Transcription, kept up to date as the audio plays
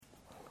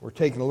We're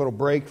taking a little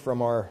break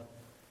from our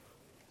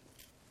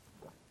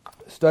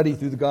study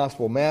through the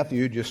Gospel of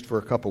Matthew just for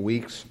a couple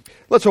weeks.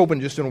 Let's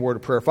open just in a word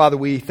of prayer. Father,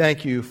 we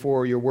thank you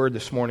for your word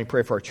this morning.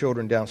 Pray for our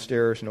children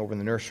downstairs and over in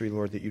the nursery,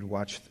 Lord, that you'd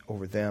watch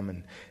over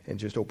them and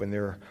just open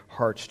their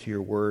hearts to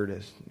your word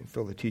as you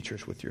fill the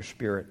teachers with your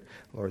spirit,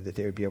 Lord, that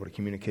they would be able to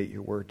communicate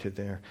your word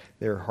to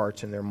their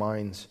hearts and their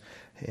minds.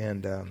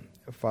 And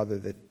Father,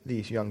 that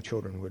these young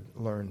children would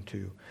learn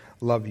to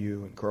love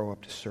you and grow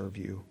up to serve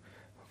you.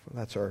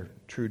 That's our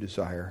true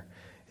desire.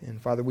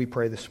 And Father, we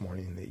pray this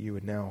morning that you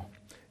would now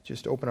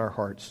just open our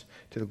hearts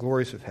to the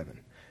glories of heaven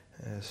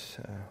as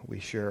we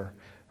share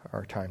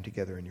our time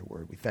together in your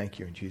word. We thank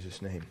you in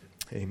Jesus' name.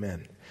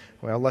 Amen.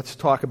 Well, let's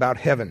talk about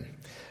heaven.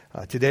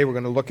 Today we're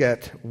going to look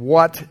at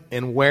what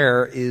and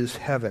where is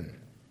heaven.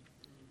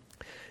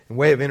 In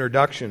way of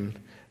introduction,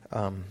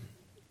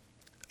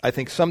 I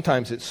think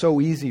sometimes it's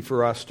so easy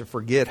for us to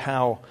forget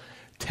how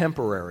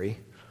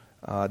temporary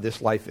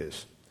this life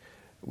is.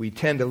 We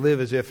tend to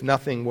live as if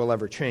nothing will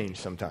ever change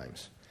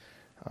sometimes.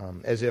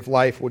 As if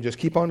life will just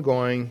keep on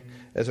going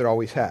as it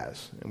always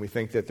has. And we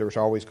think that we're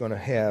always going to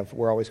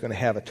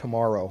have a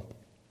tomorrow.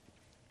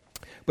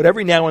 But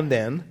every now and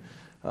then,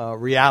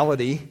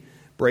 reality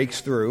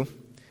breaks through,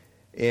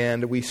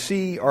 and we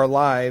see our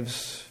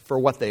lives for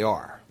what they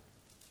are,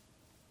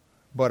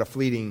 but a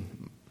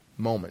fleeting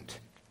moment.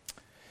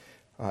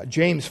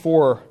 James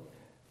 4,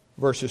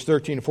 verses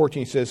 13 and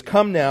 14 says,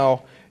 "Come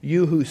now,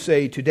 you who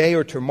say, today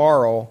or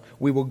tomorrow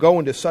we will go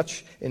into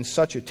such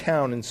a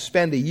town and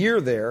spend a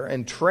year there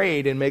and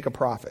trade and make a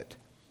profit.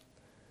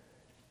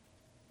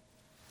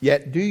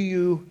 Yet do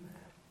you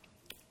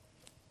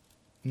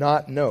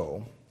not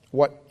know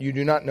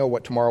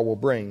what tomorrow will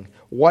bring?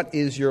 What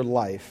is your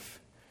life?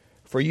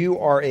 For you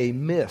are a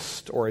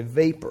mist or a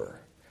vapor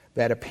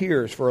that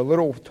appears for a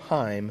little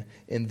time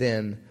and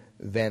then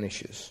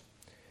vanishes."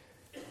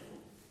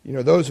 You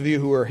know, those of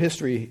you who are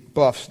history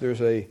buffs,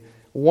 there's a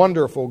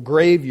wonderful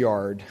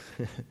graveyard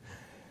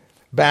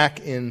back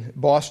in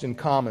Boston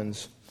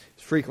Commons.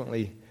 It's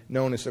frequently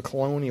known as the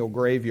Colonial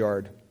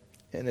Graveyard,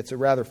 and it's a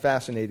rather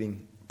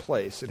fascinating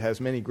place. It has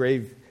many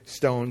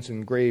gravestones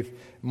and grave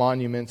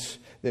monuments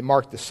that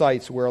mark the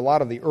sites where a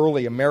lot of the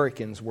early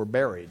Americans were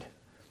buried.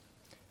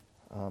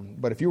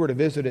 But if you were to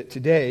visit it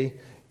today,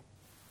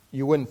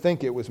 you wouldn't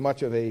think it was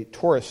much of a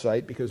tourist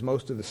site because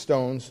most of the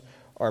stones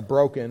are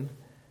broken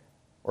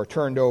or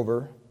turned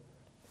over.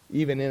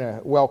 Even in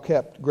a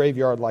well-kept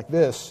graveyard like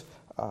this,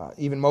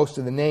 even most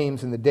of the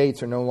names and the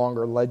dates are no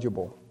longer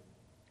legible.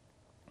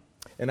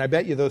 And I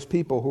bet you those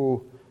people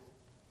who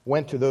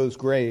went to those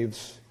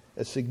graves,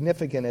 as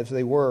significant as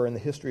they were in the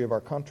history of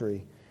our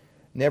country,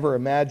 never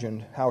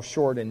imagined how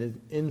short and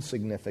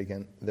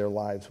insignificant their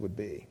lives would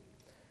be.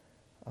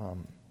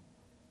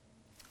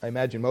 I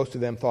imagine most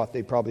of them thought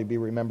they'd probably be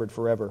remembered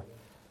forever.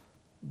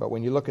 But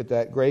when you look at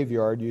that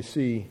graveyard, you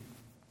see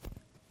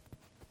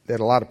that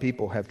a lot of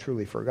people have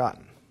truly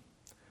forgotten.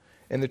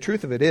 And the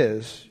truth of it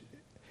is,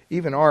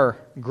 even our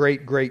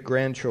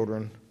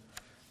great-great-grandchildren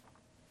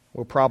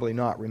will probably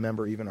not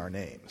remember even our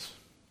names.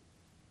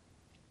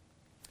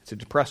 It's a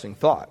depressing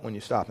thought when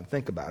you stop and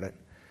think about it.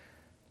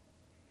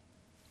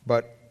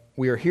 But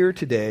we are here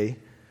today,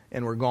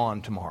 and we're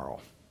gone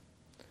tomorrow.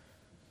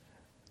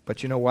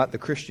 But you know what? The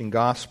Christian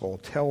gospel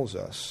tells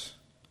us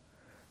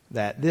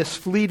that this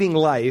fleeting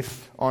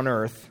life on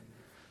earth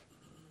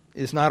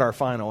is not our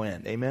final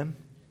end. Amen?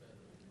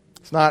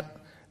 It's not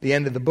the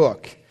end of the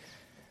book.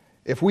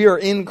 If we are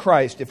in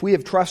Christ, if we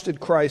have trusted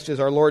Christ as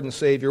our Lord and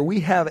Savior,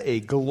 we have a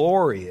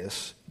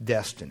glorious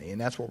destiny,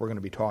 and that's what we're going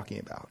to be talking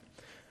about.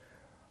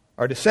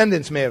 Our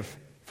descendants may have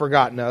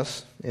forgotten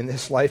us in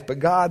this life, but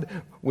God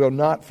will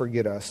not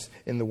forget us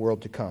in the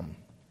world to come.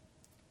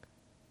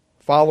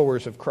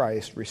 Followers of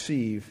Christ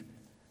receive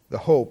the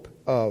hope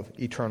of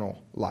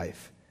eternal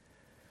life.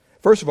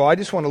 First of all, I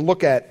just want to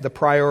look at the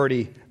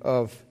priority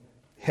of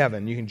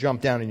heaven. You can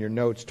jump down in your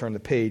notes, turn the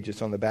page.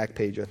 It's on the back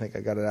page. I think I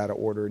got it out of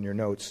order in your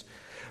notes.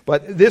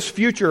 But this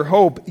future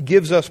hope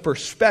gives us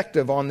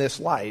perspective on this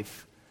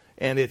life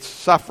and its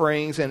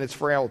sufferings and its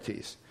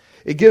frailties.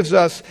 It gives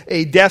us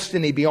a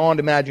destiny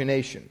beyond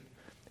imagination.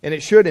 And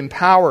it should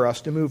empower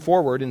us to move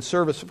forward in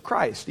service of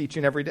Christ each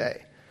and every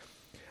day.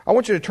 I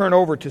want you to turn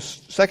over to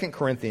 2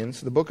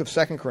 Corinthians, the book of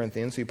 2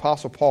 Corinthians. The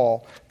Apostle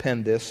Paul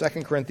penned this,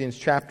 2 Corinthians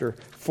chapter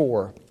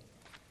 4.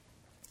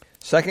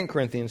 2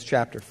 Corinthians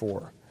chapter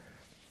 4.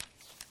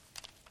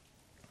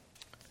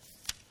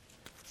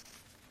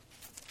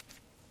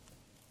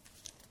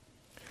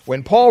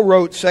 When Paul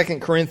wrote 2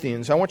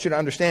 Corinthians, I want you to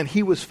understand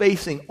he was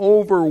facing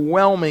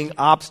overwhelming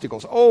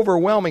obstacles,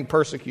 overwhelming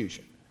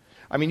persecution.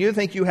 I mean, you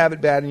think you have it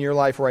bad in your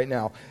life right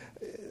now.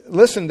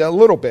 Listen to a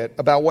little bit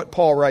about what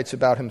Paul writes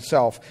about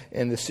himself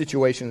and the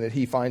situation that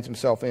he finds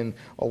himself in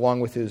along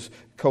with his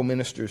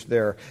co-ministers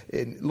there.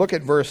 Look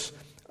at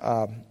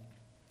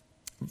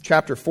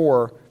chapter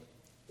 4,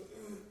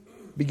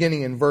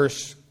 beginning in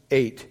verse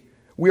 8.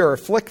 We are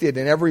afflicted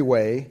in every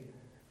way,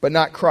 but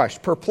not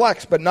crushed,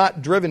 perplexed, but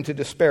not driven to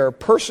despair,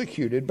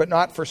 persecuted, but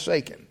not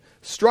forsaken,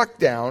 struck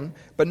down,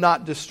 but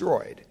not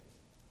destroyed.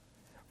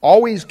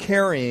 always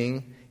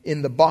carrying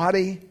in the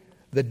body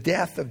the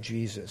death of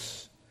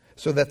Jesus,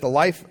 so that the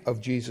life of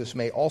Jesus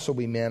may also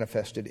be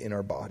manifested in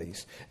our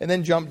bodies. And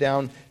then jump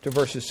down to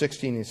verses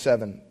 16 and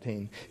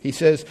 17. He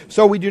says,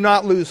 so we do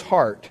not lose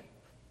heart,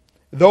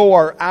 though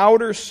our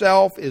outer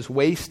self is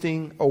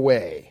wasting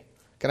away.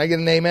 Can I get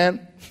an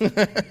amen?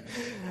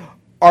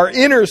 Our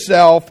inner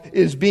self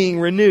is being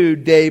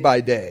renewed day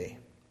by day.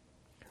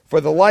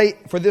 For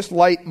this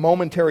light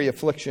momentary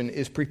affliction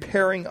is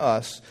preparing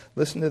us,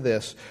 listen to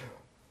this,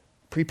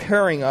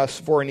 preparing us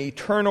for an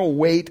eternal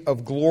weight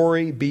of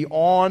glory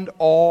beyond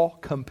all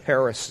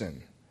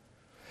comparison.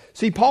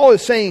 See, Paul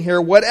is saying here,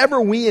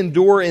 whatever we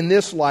endure in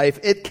this life,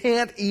 it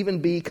can't even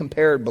be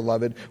compared,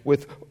 beloved,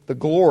 with the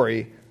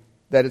glory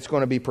that it's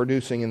going to be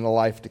producing in the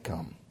life to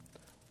come.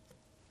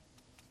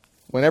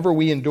 Whenever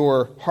we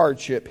endure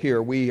hardship here,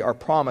 we are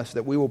promised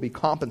that we will be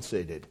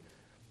compensated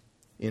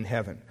in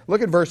heaven.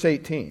 Look at verse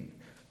 18.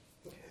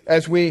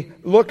 As we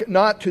look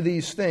not to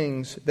these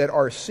things that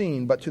are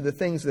seen, but to the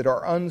things that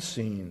are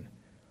unseen.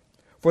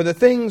 For the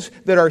things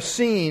that are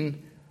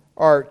seen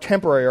are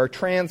temporary, are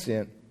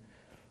transient,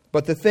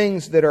 but the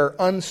things that are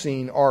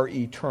unseen are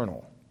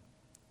eternal.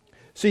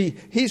 See,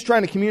 he's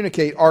trying to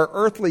communicate our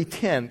earthly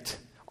tent,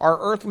 our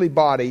earthly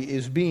body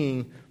is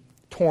being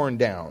torn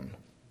down.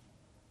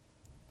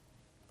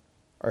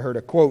 I heard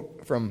a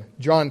quote from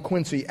John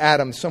Quincy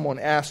Adams. Someone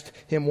asked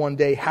him one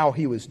day how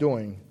he was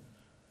doing.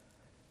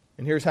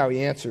 And here's how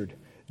he answered.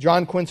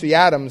 John Quincy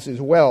Adams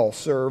is well,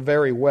 sir,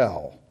 very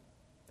well.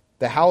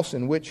 The house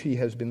in which he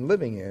has been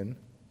living in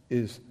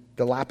is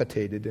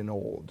dilapidated and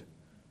old.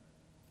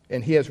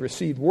 And he has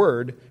received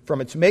word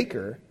from its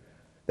maker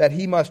that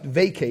he must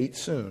vacate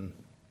soon.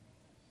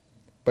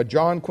 But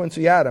John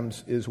Quincy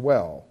Adams is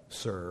well,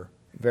 sir,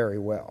 very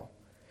well.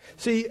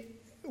 See,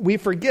 we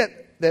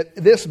forget that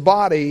this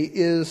body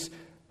is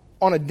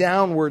on a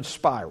downward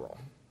spiral.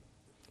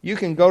 You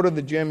can go to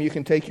the gym, you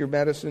can take your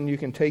medicine, you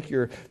can take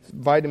your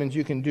vitamins,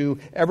 you can do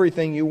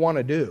everything you want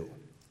to do.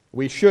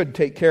 We should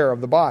take care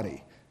of the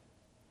body.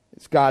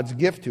 It's God's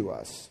gift to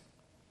us.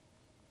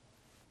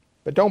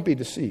 But don't be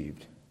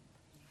deceived.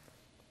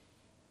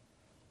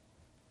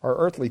 Our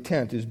earthly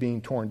tent is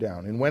being torn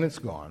down, and when it's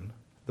gone,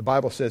 the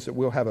Bible says that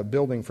we'll have a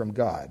building from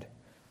God,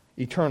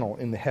 eternal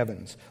in the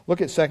heavens.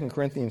 Look at 2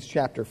 Corinthians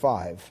chapter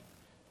 5,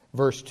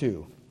 verse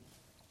 2.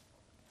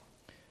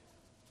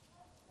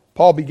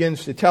 Paul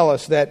begins to tell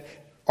us that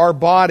our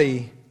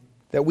body,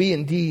 that we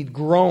indeed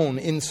groan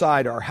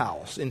inside our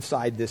house,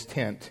 inside this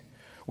tent.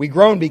 We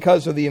groan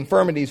because of the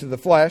infirmities of the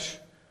flesh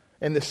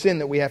and the sin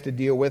that we have to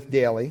deal with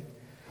daily.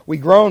 We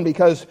groan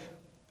because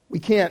we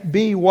can't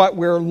be what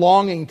we're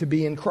longing to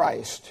be in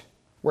Christ.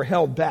 We're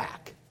held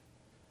back.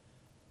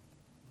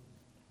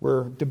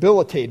 We're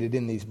debilitated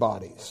in these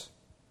bodies.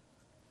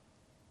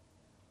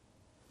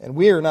 And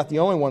we are not the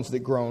only ones that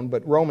groan,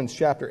 but Romans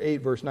chapter 8,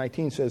 verse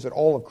 19 says that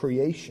all of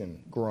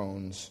creation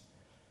groans.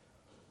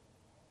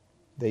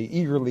 They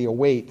eagerly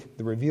await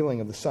the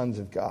revealing of the sons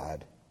of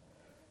God.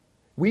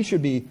 We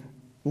should be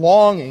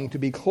longing to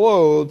be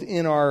clothed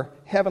in our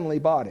heavenly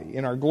body,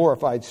 in our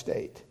glorified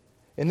state.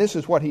 And this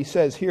is what he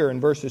says here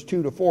in verses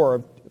 2 to 4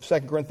 of 2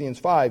 Corinthians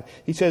 5.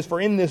 He says, for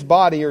in this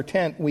body or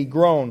tent we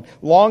groan,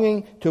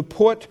 longing to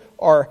put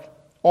on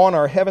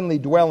our heavenly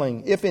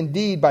dwelling, if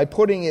indeed by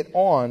putting it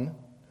on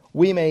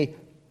we may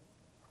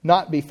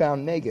not be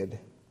found naked.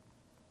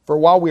 For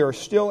while we are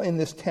still in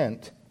this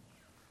tent,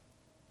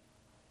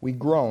 we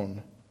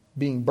groan,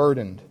 being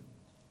burdened.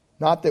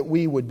 Not that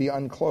we would be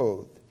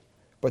unclothed,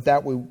 but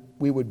that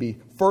we would be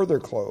further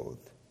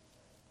clothed,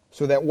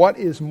 so that what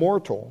is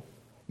mortal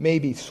may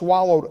be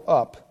swallowed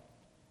up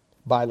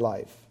by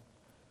life.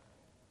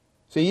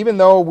 See, even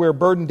though we're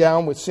burdened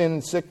down with sin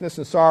and sickness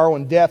and sorrow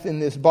and death in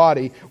this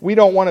body, we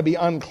don't want to be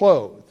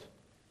unclothed.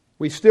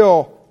 We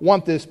still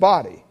want this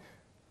body.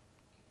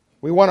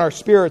 We want our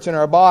spirits and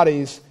our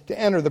bodies to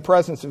enter the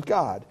presence of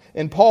God.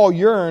 And Paul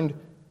yearned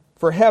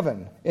for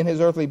heaven in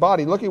his earthly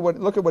body. Look at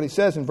what he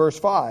says in verse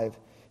 5.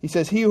 He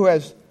says, he who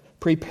has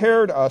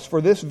prepared us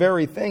for this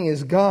very thing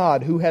is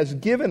God, who has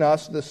given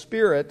us the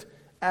Spirit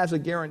as a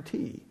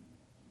guarantee.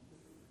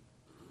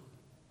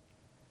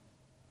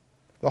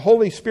 The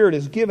Holy Spirit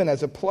is given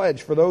as a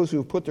pledge for those who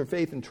have put their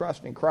faith and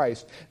trust in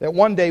Christ, that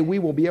one day we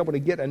will be able to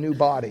get a new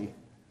body.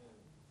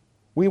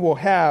 We will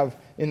have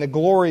in the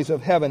glories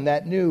of heaven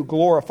that new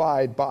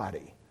glorified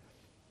body.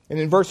 And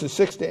in verses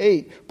 6 to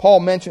 8, Paul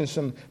mentions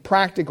some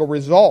practical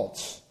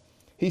results.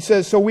 He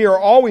says, so we are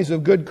always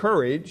of good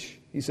courage,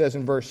 he says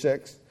in verse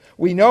 6.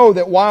 We know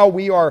that while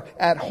we are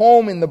at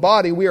home in the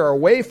body, we are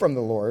away from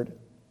the Lord.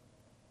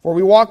 For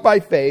we walk by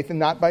faith and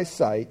not by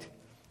sight.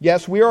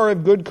 Yes, we are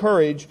of good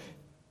courage,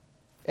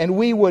 and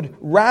we would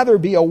rather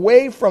be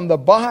away from the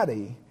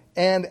body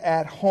and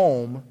at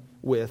home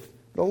with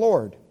the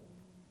Lord.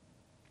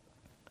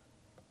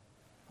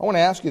 I want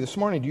to ask you this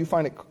morning, do you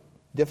find it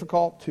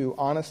difficult to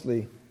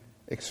honestly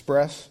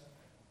express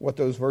what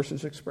those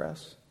verses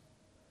express?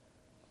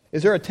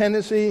 Is there a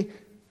tendency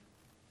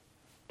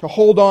to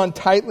hold on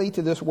tightly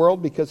to this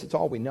world because it's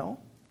all we know?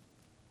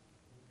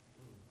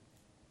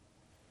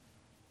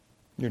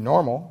 You're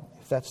normal,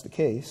 if that's the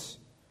case.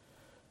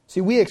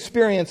 See, we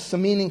experience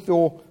some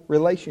meaningful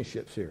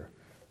relationships here.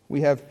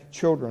 We have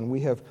children,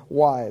 we have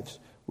wives,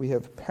 we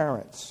have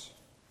parents,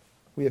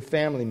 we have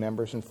family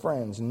members and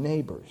friends and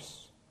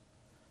neighbors.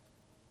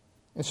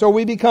 And so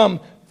we become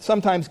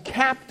sometimes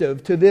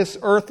captive to this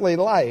earthly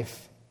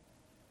life.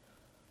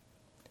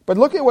 But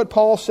look at what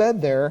Paul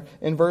said there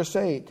in verse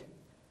 8.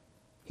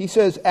 He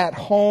says, at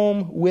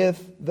home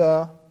with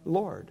the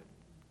Lord.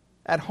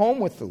 At home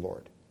with the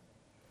Lord.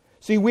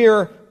 See,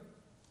 we're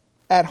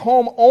at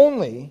home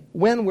only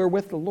when we're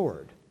with the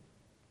Lord.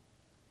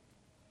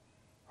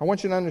 I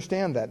want you to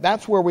understand that.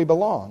 That's where we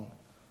belong.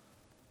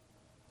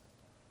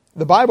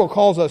 The Bible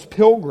calls us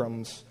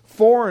pilgrims,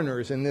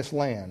 foreigners in this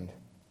land.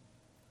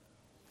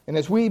 And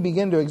as we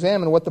begin to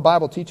examine what the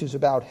Bible teaches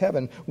about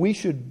heaven, we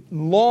should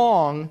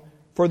long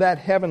for that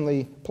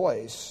heavenly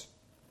place.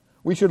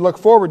 We should look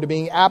forward to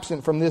being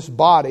absent from this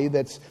body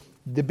that's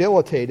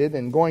debilitated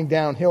and going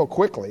downhill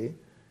quickly,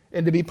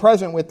 and to be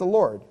present with the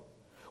Lord.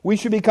 We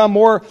should become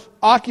more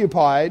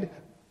occupied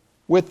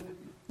with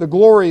the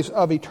glories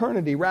of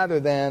eternity rather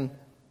than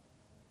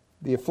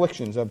the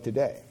afflictions of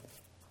today.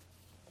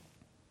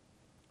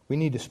 We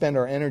need to spend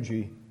our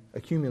energy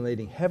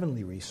accumulating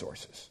heavenly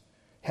resources,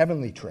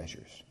 heavenly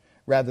treasures,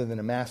 rather than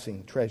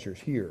amassing treasures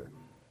here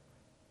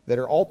that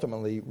are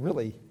ultimately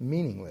really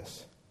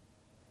meaningless.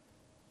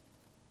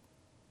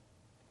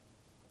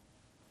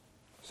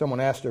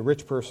 Someone asked a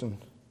rich person,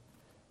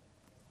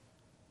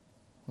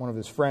 one of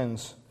his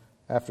friends,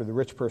 after the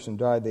rich person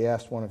died, they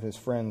asked one of his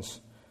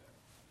friends,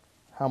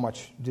 how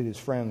much did his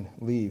friend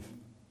leave?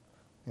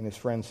 And his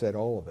friend said,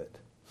 all of it.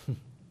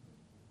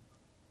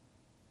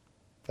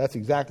 That's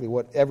exactly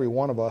what every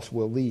one of us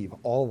will leave,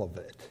 all of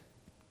it.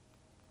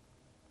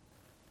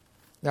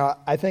 Now,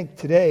 I think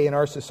today in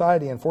our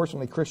society,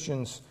 unfortunately,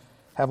 Christians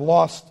have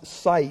lost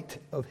sight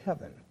of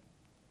heaven.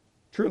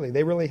 Truly,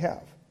 they really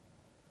have.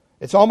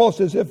 It's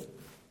almost as if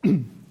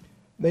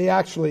they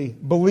actually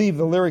believe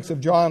the lyrics of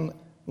John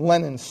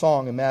Lennon's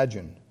song,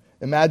 Imagine.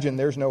 Imagine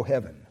there's no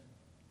heaven.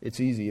 It's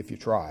easy if you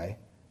try.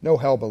 No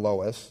hell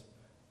below us.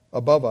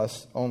 Above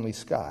us, only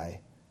sky.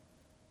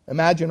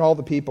 Imagine all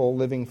the people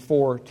living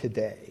for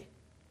today.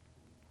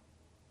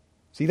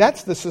 See,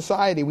 that's the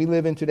society we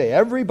live in today.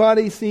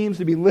 Everybody seems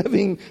to be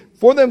living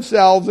for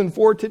themselves and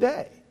for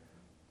today.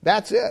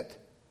 That's it.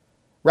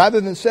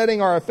 Rather than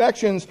setting our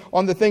affections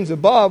on the things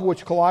above,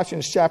 which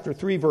Colossians chapter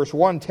 3 verse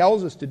 1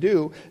 tells us to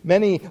do,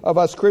 many of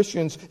us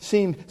Christians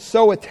seem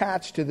so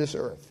attached to this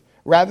earth.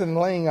 Rather than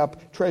laying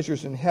up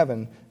treasures in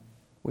heaven,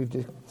 we've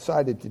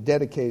decided to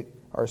dedicate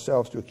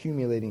ourselves to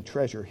accumulating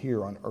treasure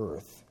here on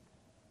earth.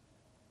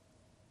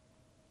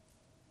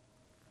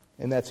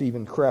 And that's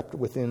even crept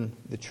within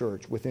the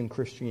church, within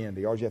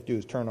Christianity. All you have to do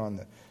is turn on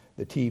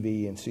the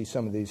TV and see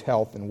some of these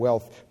health and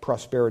wealth,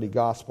 prosperity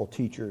gospel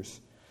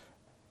teachers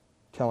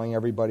telling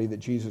everybody that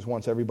Jesus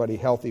wants everybody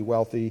healthy,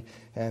 wealthy,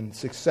 and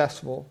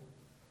successful.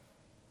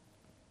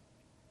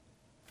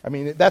 I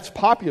mean, that's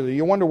popular.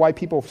 You wonder why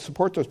people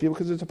support those people,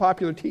 because it's a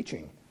popular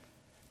teaching.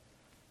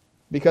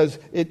 Because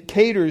it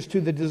caters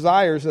to the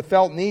desires, the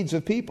felt needs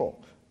of people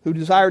who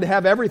desire to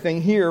have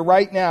everything here,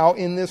 right now,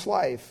 in this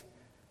life.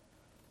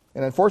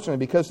 And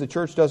unfortunately, because the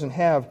church doesn't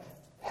have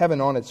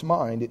heaven on its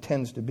mind, it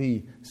tends to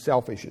be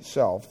selfish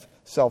itself,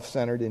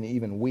 self-centered, and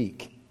even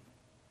weak.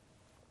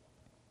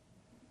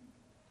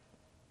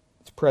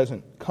 Its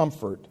present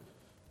comfort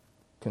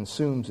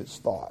consumes its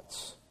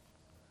thoughts.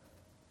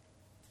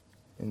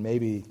 And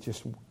maybe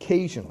just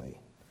occasionally,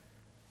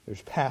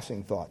 there's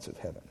passing thoughts of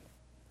heaven.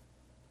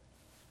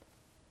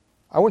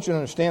 I want you to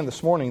understand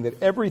this morning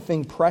that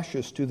everything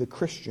precious to the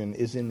Christian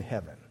is in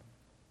heaven.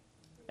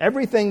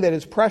 Everything that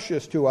is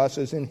precious to us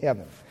is in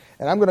heaven.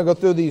 And I'm going to go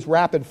through these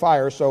rapid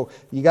fire, so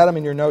you got them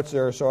in your notes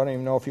there, so I don't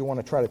even know if you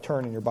want to try to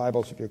turn in your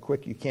Bibles. If you're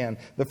quick, you can.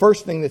 The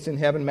first thing that's in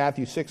heaven,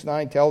 Matthew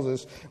 6:9 tells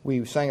us,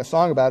 we sang a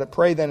song about it,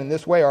 pray then in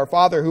this way, our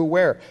Father who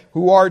where?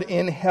 Who art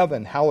in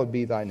heaven, hallowed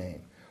be thy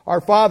name.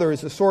 Our Father is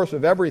the source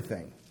of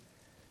everything.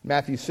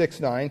 Matthew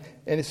 6:9,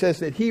 and it says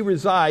that He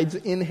resides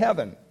in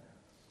heaven.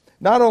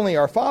 Not only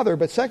our Father,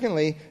 but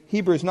secondly,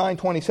 Hebrews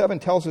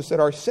 9:27 tells us that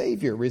our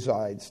Savior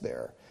resides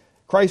there.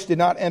 Christ did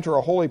not enter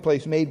a holy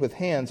place made with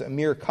hands, a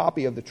mere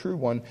copy of the true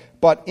one,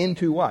 but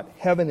into what?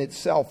 Heaven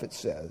itself, it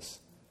says.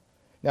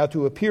 Now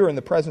to appear in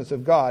the presence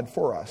of God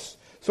for us.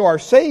 So our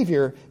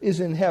Savior is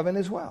in heaven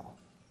as well.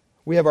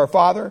 We have our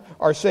Father,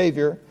 our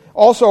Savior,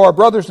 also our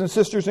brothers and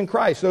sisters in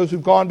Christ, those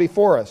who've gone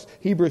before us.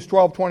 Hebrews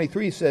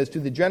 12:23 says, to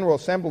the general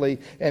assembly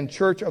and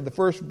church of the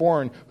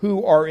firstborn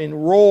who are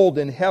enrolled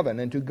in heaven,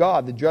 and to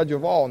God, the judge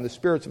of all, and the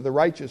spirits of the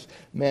righteous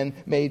men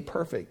made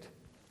perfect.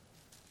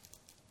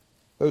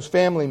 Those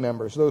family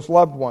members, those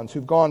loved ones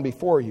who've gone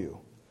before you.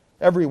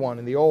 Everyone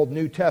in the Old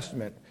New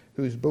Testament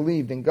who's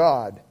believed in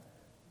God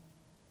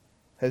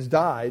has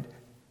died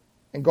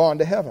and gone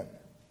to heaven.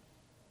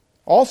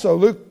 Also,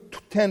 Luke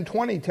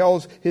 10:20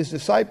 tells his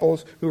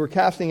disciples who were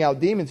casting out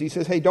demons, he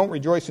says, hey, don't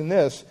rejoice in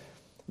this,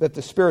 that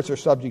the spirits are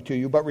subject to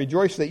you, but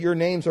rejoice that your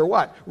names are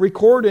what?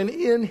 Recorded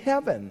in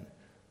heaven.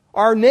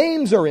 Our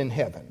names are in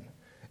heaven.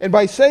 And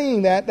by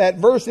saying that, that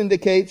verse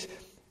indicates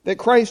that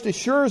Christ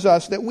assures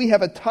us that we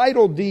have a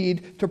title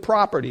deed to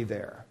property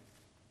there.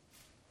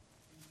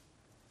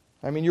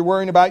 I mean, you're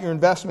worrying about your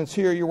investments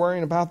here, you're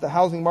worrying about the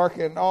housing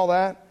market and all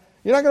that.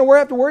 You're not going to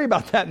have to worry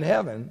about that in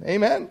heaven.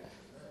 Amen?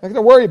 Not going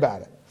to worry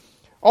about it.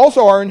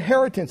 Also, our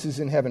inheritance is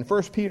in heaven.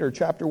 1 Peter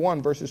chapter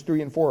 1, verses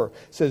 3 and 4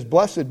 says,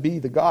 "Blessed be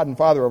the God and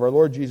Father of our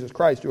Lord Jesus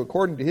Christ, who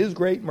according to His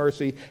great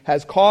mercy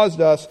has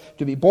caused us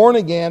to be born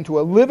again to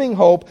a living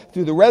hope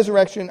through the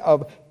resurrection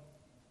of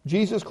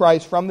Jesus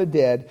Christ from the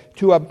dead,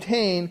 to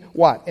obtain"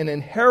 what? An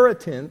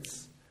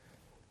inheritance.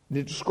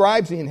 It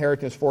describes the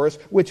inheritance for us,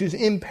 which is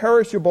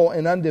imperishable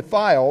and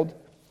undefiled,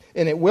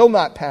 and it will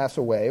not pass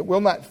away, it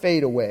will not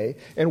fade away.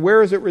 And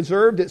where is it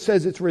reserved? It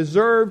says it's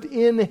reserved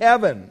in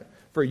heaven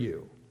for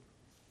you.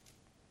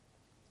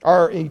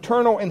 Our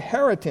eternal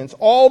inheritance,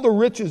 all the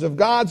riches of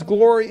God's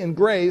glory and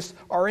grace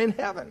are in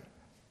heaven.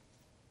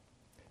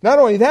 Not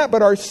only that,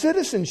 but our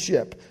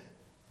citizenship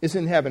is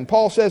in heaven.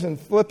 Paul says in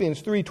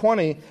Philippians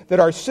 3:20 that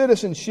our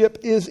citizenship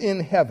is in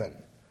heaven.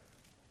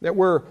 That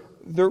we're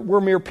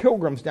mere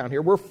pilgrims down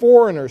here. We're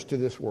foreigners to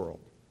this world.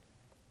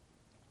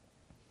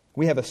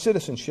 We have a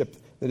citizenship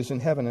that is in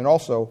heaven, and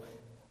also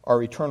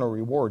our eternal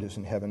reward is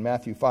in heaven.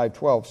 Matthew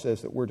 5:12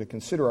 says that we're to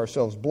consider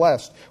ourselves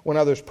blessed when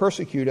others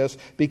persecute us,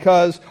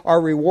 because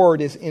our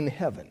reward is in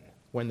heaven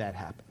when that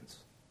happens.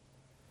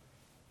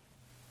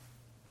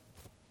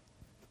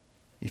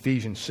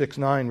 Ephesians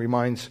 6:9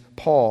 reminds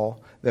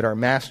Paul that our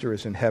master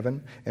is in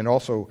heaven, and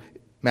also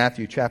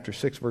Matthew chapter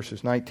 6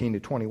 verses 19 to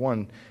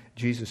 21,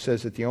 Jesus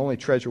says that the only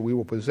treasure we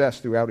will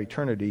possess throughout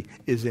eternity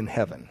is in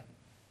heaven.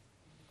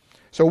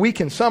 So we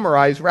can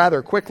summarize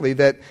rather quickly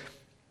that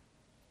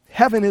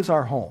heaven is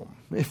our home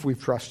if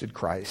we've trusted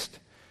Christ.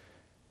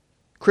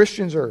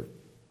 Christians are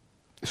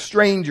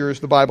strangers,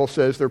 the Bible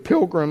says. They're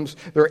pilgrims.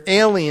 They're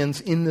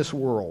aliens in this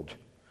world.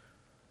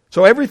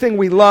 So everything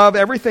we love,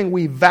 everything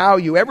we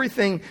value,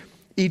 everything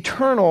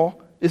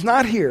eternal is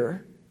not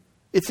here.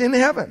 It's in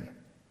heaven.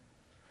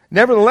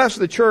 Nevertheless,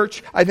 the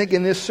church, I think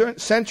in this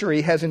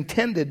century, has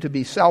intended to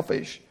be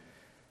selfish.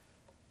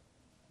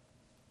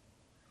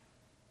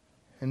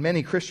 And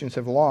many Christians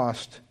have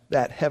lost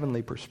that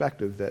heavenly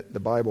perspective that the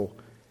Bible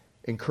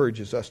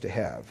encourages us to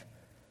have.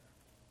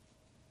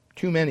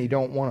 Too many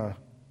don't want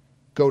to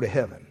go to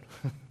heaven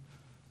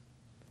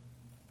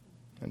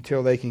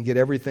until they can get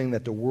everything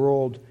that the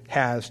world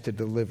has to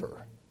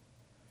deliver.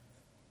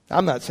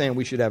 I'm not saying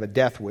we should have a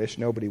death wish.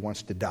 Nobody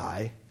wants to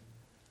die.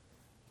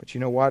 But you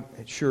know what?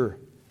 It sure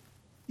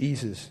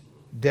eases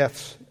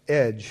death's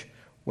edge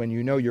when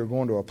you know you're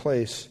going to a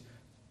place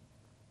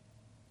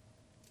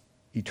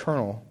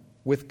eternal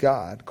with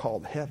God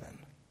called heaven.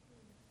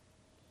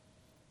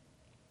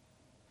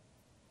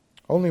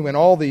 Only when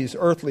all these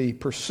earthly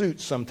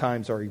pursuits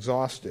sometimes are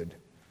exhausted,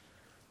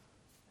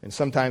 and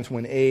sometimes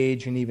when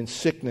age and even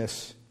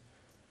sickness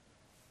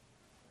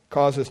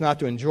cause us not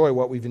to enjoy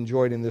what we've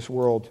enjoyed in this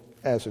world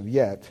as of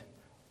yet,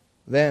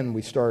 then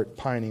we start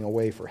pining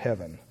away for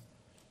heaven.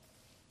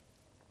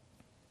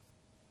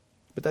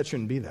 But that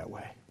shouldn't be that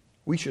way.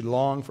 We should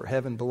long for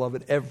heaven,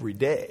 beloved, every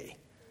day.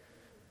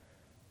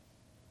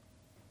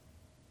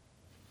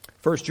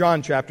 1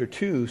 John chapter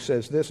 2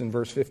 says this in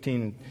verse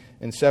 15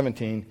 and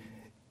 17,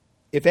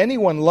 "If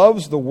anyone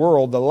loves the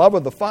world, the love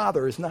of the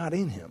Father is not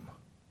in him."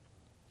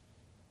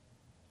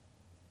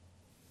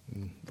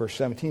 Verse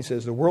 17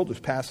 says, "The world is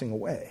passing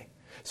away."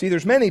 See,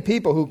 there's many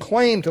people who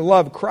claim to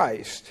love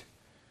Christ,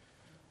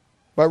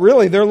 but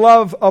really their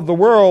love of the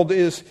world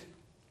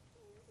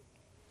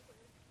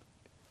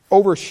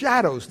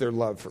overshadows their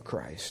love for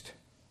Christ.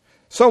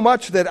 So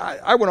much that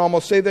I would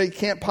almost say they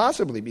can't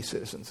possibly be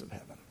citizens of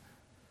heaven.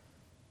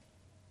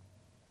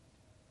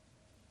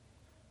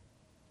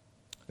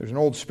 There's an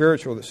old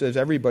spiritual that says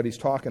everybody's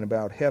talking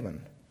about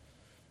heaven.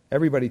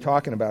 Everybody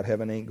talking about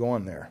heaven ain't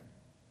going there.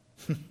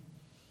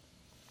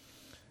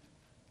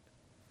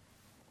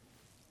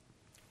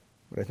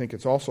 But I think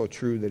it's also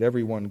true that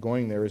everyone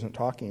going there isn't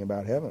talking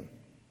about heaven.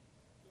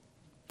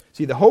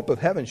 See, the hope of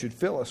heaven should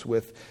fill us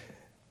with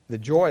the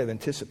joy of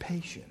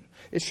anticipation.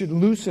 It should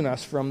loosen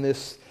us from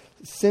this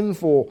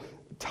sinful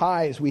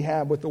ties we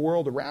have with the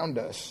world around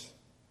us.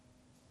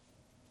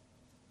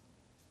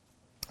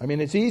 I mean,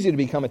 it's easy to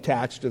become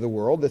attached to the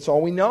world. That's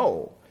all we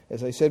know,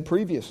 as I said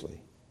previously.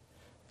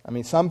 I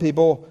mean, some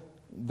people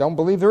don't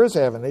believe there is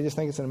heaven. They just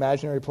think it's an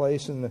imaginary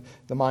place in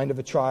the mind of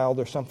a child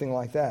or something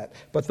like that.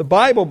 But the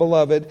Bible,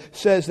 beloved,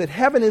 says that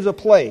heaven is a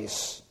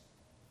place.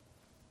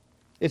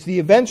 It's the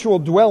eventual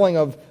dwelling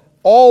of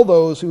all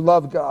those who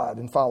love God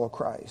and follow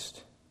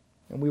Christ.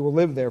 And we will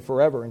live there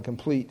forever in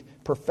complete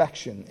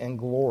perfection and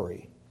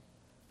glory.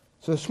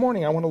 So this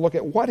morning I want to look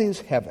at what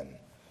is heaven.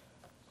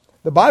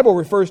 The Bible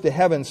refers to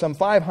heaven some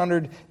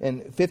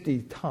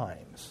 550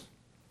 times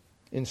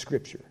in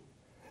Scripture.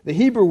 The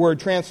Hebrew word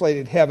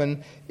translated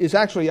heaven is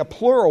actually a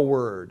plural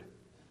word,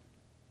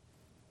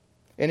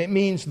 and it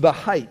means the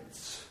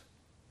heights.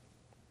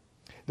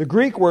 The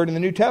Greek word in the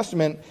New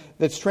Testament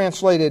that's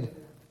translated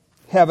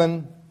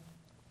heaven,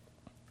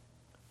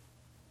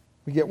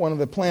 we get one of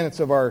the planets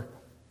of our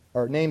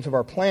names of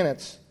our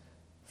planets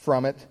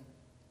from it.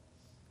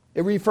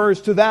 It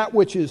refers to that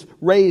which is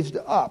raised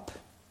up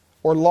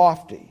or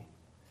lofty.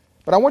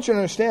 But I want you to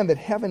understand that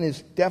heaven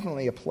is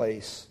definitely a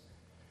place.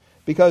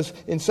 Because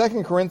in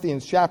 2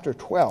 Corinthians chapter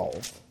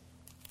 12,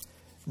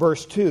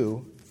 verse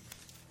 2,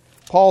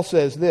 Paul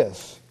says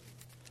this.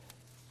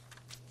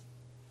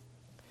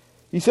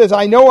 He says,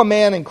 I know a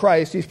man in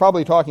Christ, he's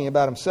probably talking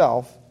about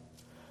himself,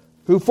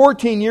 who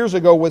 14 years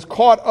ago was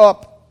caught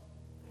up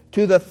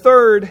to the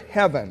third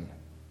heaven.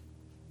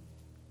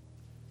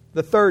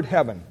 The third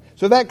heaven.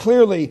 So that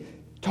clearly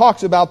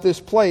talks about this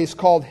place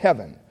called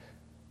heaven.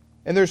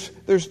 And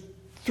there's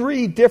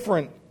three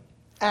different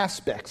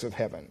aspects of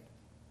heaven.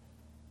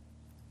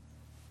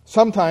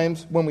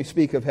 Sometimes when we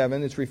speak of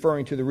heaven, it's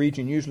referring to the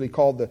region usually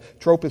called the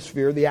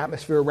troposphere, the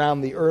atmosphere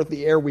around the earth,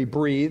 the air we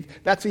breathe.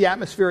 That's the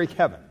atmospheric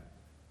heaven.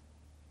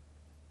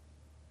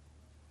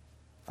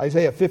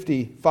 Isaiah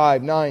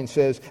 55:9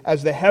 says,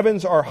 as the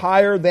heavens are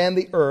higher than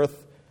the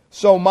earth,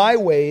 so my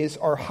ways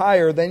are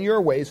higher than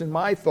your ways, and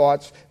my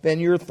thoughts than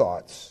your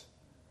thoughts.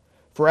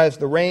 For as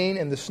the rain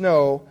and the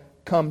snow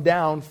come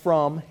down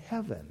from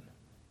heaven.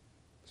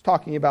 It's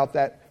talking about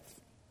that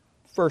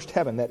first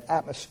heaven, that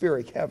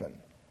atmospheric heaven.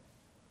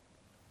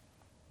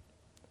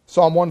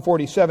 Psalm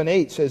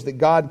 147:8 says that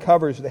God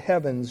covers the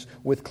heavens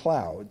with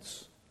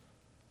clouds.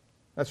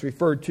 That's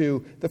referred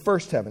to the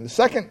first heaven. The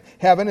second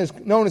heaven is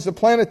known as the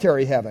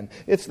planetary heaven.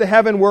 It's the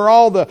heaven where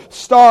all the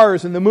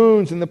stars and the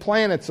moons and the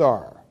planets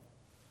are.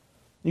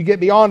 You get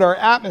beyond our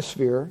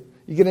atmosphere,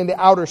 you get into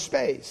outer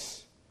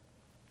space.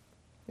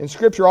 And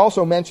Scripture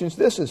also mentions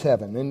this as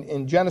heaven.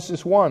 In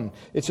Genesis 1,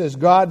 it says,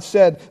 God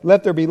said,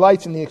 let there be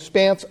lights in the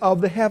expanse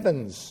of the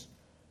heavens.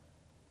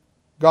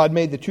 God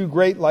made the two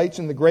great lights,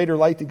 and the greater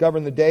light to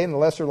govern the day and the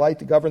lesser light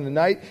to govern the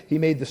night. He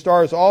made the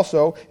stars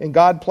also, and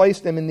God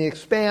placed them in the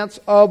expanse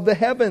of the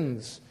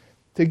heavens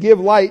to give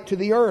light to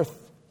the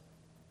earth.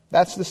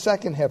 That's the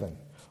second heaven.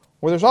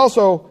 Well, there's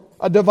also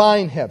a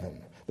divine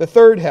heaven, the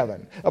third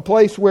heaven, a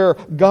place where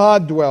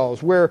God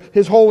dwells, where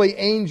His holy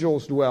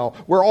angels dwell,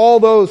 where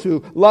all those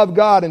who love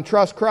God and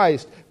trust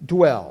Christ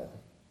dwell,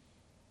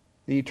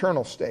 the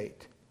eternal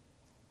state.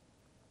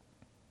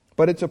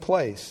 But it's a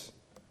place.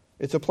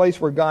 It's a place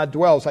where God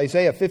dwells.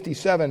 Isaiah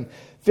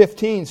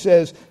 57:15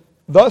 says,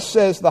 thus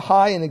says the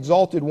high and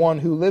exalted one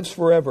who lives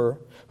forever,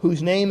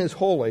 whose name is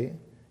holy.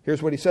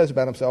 Here's what he says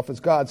about himself. It's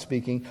God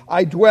speaking.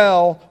 I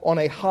dwell on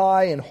a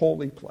high and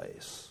holy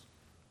place.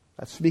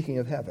 That's speaking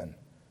of heaven.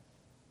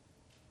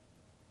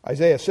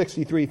 Isaiah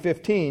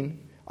 63:15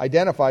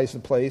 identifies the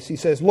place. He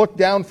says, look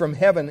down from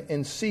heaven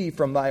and see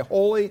from thy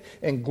holy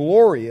and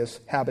glorious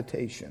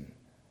habitation.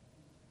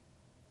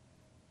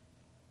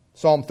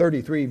 Psalm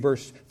 33,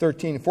 verse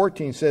 13 and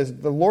 14 says,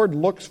 the Lord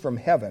looks from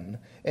heaven,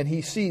 and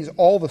He sees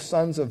all the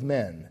sons of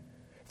men.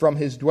 From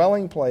His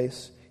dwelling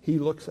place, He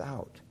looks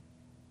out.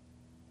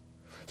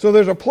 So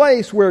there's a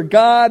place where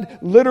God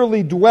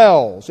literally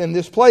dwells, and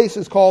this place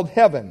is called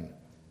heaven.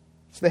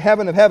 It's the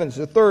heaven of heavens,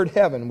 the third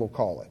heaven, we'll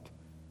call it.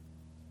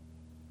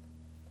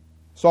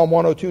 Psalm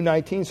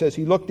 102:19 says,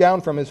 He looked down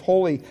from His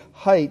holy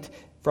height.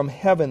 From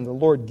heaven the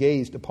Lord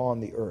gazed upon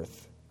the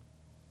earth.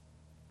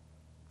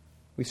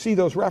 We see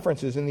those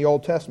references in the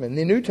Old Testament. In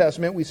the New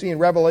Testament, we see in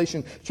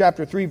Revelation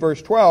chapter 3,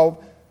 verse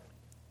 12,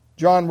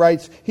 John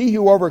writes, He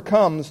who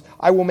overcomes,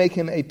 I will make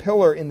him a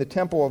pillar in the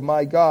temple of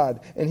my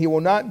God, and he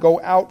will not go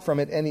out from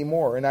it any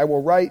more. And I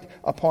will write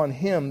upon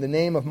him the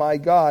name of my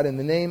God and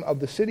the name of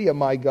the city of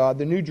my God,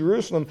 the New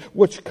Jerusalem,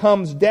 which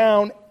comes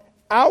down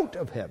out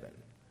of heaven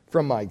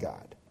from my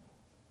God.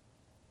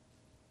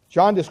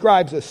 John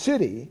describes a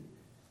city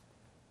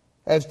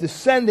as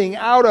descending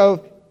out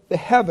of the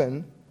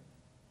heaven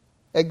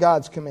at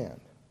God's command.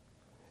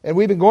 And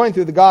we've been going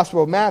through the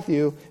Gospel of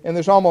Matthew, and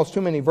there's almost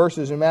too many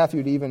verses in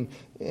Matthew to even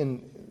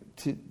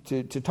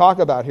to talk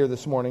about here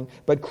this morning.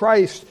 But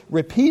Christ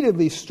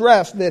repeatedly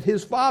stressed that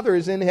His Father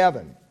is in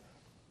heaven.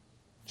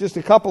 Just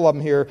a couple of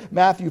them here.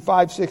 Matthew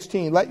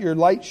 5:16, let your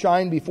light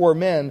shine before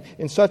men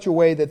in such a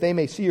way that they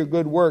may see your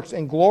good works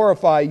and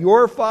glorify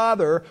your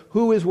Father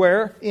who is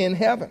where? In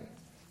heaven.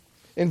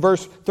 In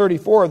verse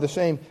 34 of the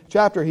same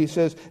chapter, he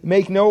says,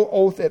 make no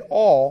oath at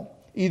all,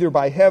 either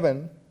by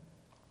heaven,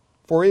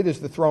 for it is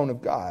the throne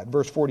of God.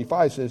 Verse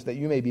 45 says that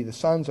you may be the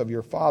sons of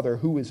your Father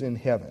who is in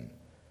heaven.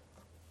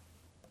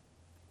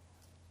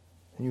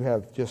 And you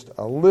have just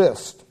a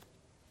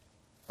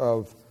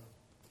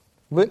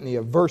litany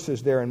of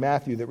verses there in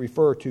Matthew that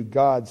refer to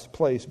God's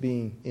place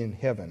being in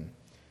heaven.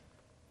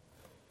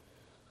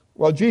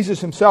 Well, Jesus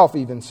Himself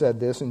even said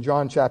this in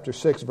John chapter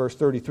 6, verse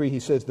 33. He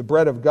says, the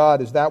bread of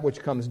God is that which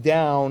comes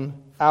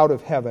down out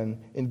of heaven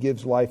and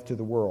gives life to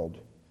the world.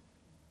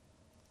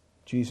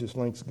 Jesus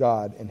links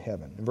God and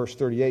heaven. In verse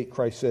 38,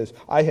 Christ says,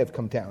 I have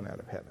come down out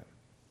of heaven.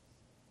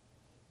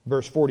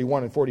 Verse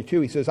 41 and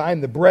 42, He says, I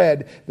am the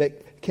bread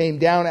that came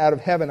down out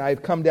of heaven. I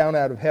have come down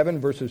out of heaven.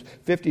 Verses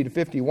 50 to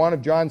 51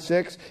 of John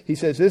 6, He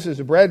says, this is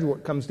the bread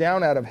that comes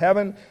down out of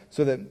heaven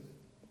so that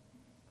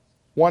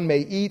one may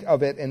eat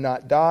of it and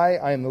not die.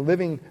 I am the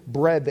living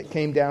bread that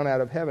came down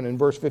out of heaven. In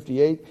verse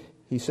 58,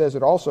 He says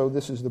it also,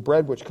 this is the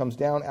bread which comes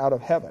down out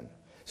of heaven.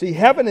 See,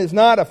 heaven is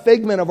not a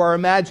figment of our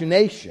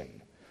imagination.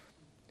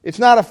 It's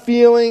not a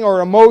feeling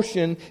or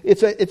emotion.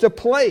 It's a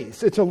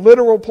place. It's a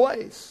literal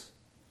place.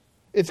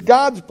 It's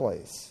God's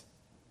place.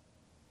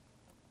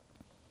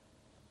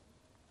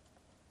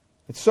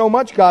 It's so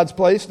much God's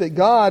place that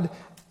God,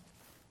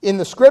 in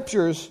the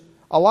Scriptures,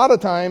 a lot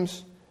of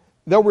times,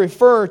 they'll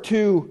refer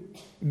to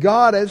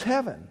God as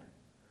heaven.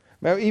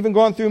 Now, even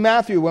going through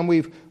Matthew, when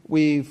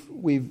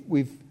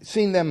we've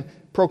seen them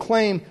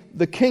proclaim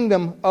the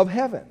kingdom of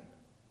heaven.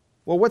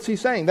 Well, what's he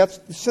saying? That's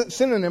the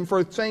synonym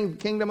for saying the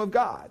kingdom of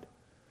God.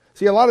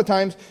 See, a lot of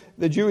times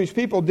the Jewish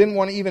people didn't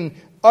want to even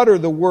utter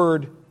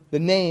the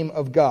name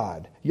of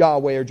God,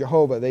 Yahweh or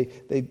Jehovah. They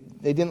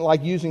didn't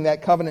like using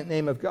that covenant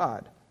name of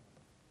God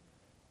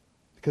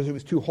because it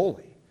was too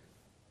holy.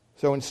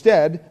 So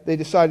instead, they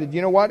decided,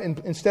 you know what?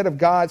 Instead of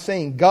God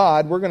saying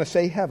God, we're going to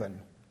say heaven.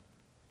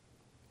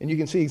 And you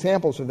can see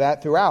examples of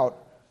that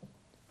throughout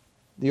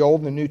the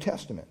Old and the New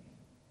Testament.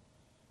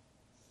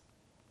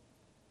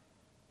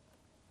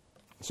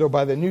 So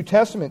by the New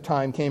Testament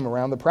time came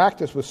around, the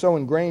practice was so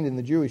ingrained in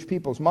the Jewish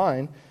people's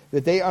mind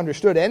that they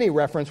understood any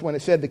reference when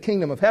it said the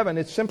kingdom of heaven,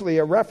 it's simply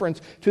a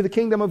reference to the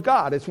kingdom of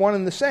God. It's one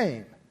and the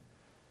same.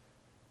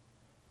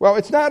 Well,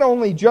 it's not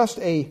only just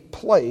a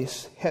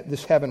place,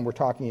 this heaven we're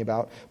talking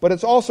about, but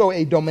it's also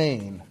a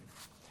domain.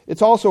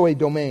 It's also a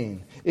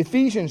domain.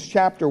 Ephesians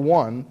chapter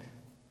 1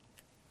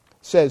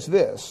 says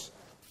this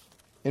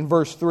in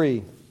verse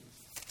 3.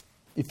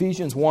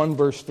 Ephesians 1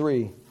 verse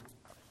 3.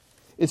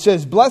 It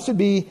says, "Blessed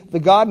be the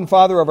God and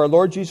Father of our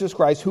Lord Jesus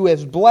Christ, who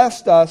has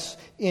blessed us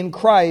in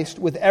Christ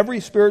with every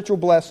spiritual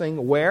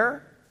blessing."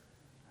 Where?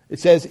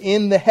 It says,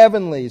 in the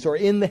heavenlies, or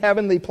in the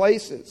heavenly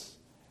places.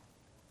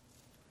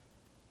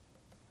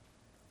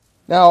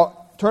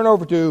 Now, turn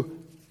over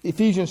to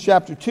Ephesians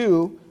chapter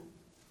 2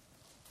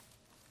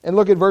 and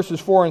look at verses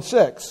 4 and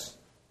 6.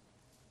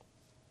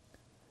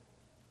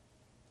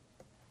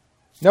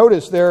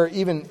 Notice there,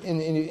 even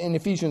in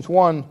Ephesians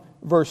 1,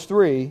 verse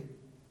 3,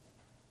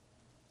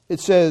 it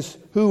says,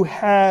 who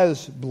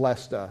has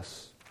blessed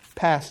us.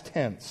 Past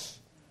tense.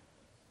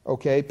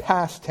 Okay,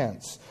 past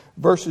tense.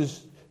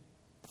 Verses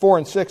 4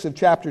 and 6 of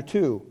chapter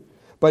 2.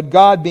 But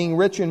God, being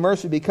rich in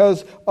mercy,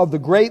 because of the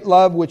great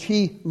love which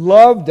He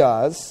loved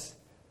us,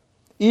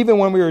 even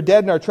when we were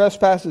dead in our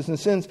trespasses and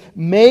sins,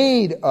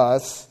 made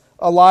us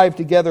alive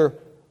together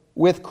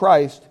with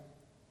Christ.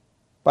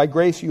 By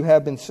grace you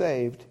have been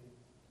saved.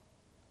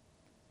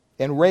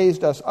 And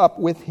raised us up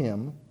with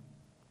Him.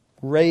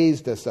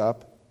 Raised us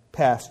up.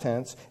 Past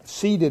tense,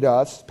 seated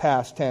us,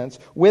 past tense,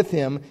 with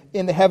Him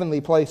in the heavenly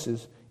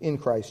places in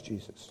Christ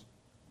Jesus.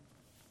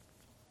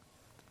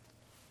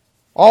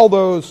 All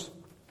those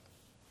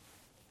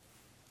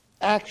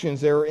actions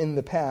there are in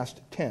the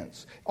past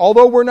tense.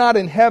 Although we're not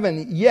in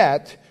heaven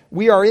yet,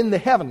 we are in the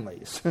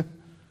heavenlies.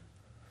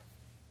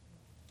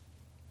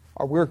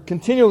 We're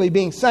continually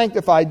being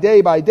sanctified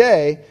day by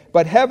day,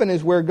 but heaven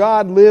is where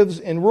God lives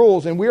and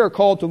rules, and we are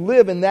called to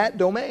live in that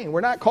domain.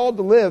 We're not called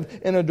to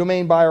live in a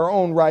domain by our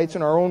own rights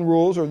and our own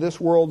rules or this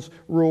world's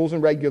rules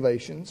and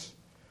regulations.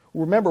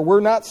 Remember,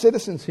 we're not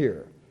citizens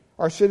here.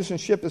 Our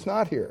citizenship is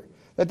not here.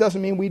 That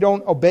doesn't mean we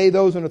don't obey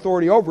those in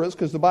authority over us,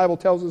 because the Bible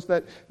tells us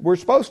that we're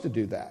supposed to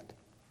do that.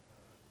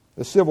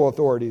 The civil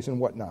authorities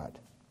and whatnot.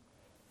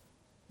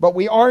 But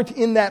we aren't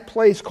in that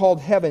place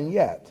called heaven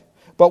yet.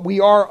 But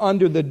we are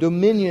under the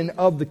dominion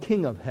of the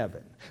King of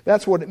heaven.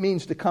 That's what it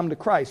means to come to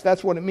Christ.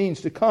 That's what it means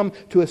to come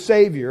to a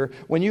Savior.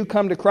 When you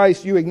come to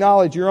Christ, you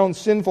acknowledge your own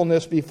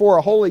sinfulness before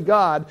a holy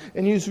God,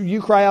 and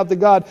you cry out to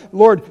God,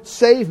 Lord,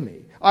 save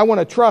me. I want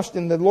to trust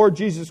in the Lord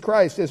Jesus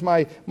Christ as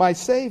my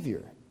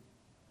Savior.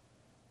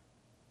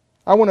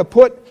 I want to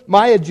put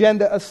my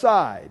agenda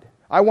aside.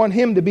 I want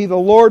Him to be the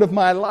Lord of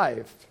my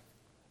life.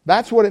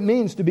 That's what it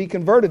means to be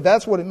converted.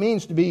 That's what it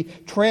means to be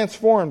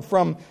transformed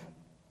from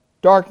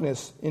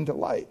darkness into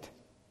light.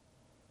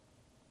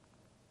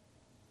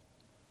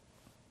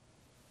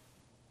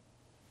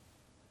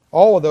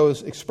 All of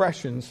those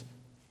expressions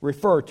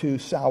refer to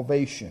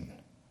salvation.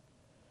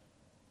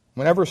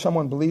 Whenever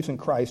someone believes in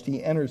Christ,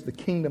 he enters the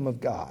kingdom of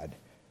God,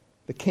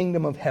 the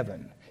kingdom of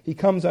heaven. He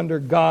comes under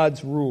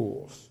God's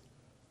rules.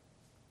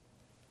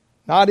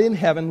 Not in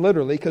heaven,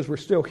 literally, because we're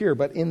still here,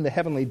 but in the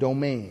heavenly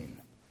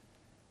domain.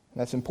 And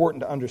that's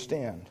important to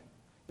understand,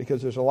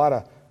 because there's a lot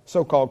of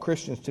so-called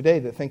Christians today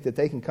that think that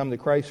they can come to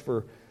Christ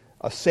for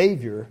a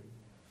Savior,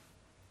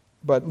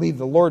 but leave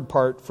the Lord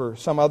part for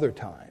some other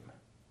time.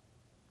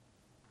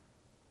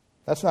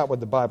 That's not what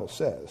the Bible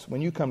says.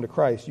 When you come to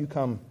Christ, you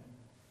come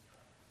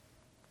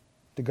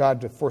to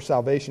God for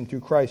salvation through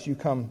Christ. You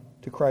come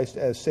to Christ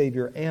as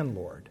Savior and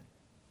Lord.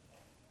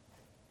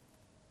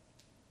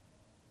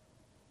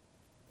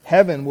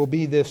 Heaven will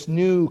be this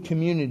new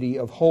community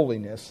of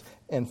holiness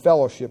and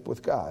fellowship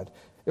with God.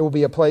 It will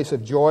be a place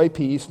of joy,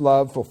 peace,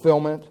 love,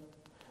 fulfillment.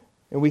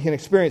 And we can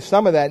experience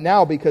some of that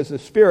now because the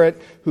Spirit,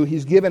 who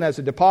He's given as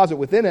a deposit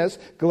within us,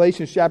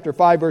 Galatians chapter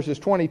 5, verses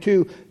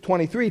 22,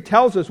 23,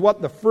 tells us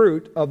what the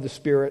fruit of the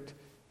Spirit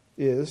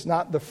is,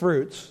 not the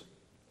fruits.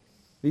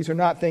 These are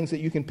not things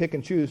that you can pick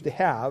and choose to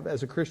have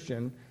as a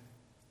Christian.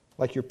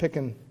 like you're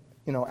picking,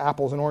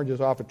 apples and oranges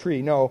off a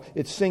tree. No,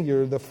 it's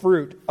singular, the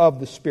fruit of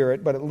the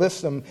Spirit, but it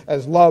lists them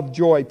as love,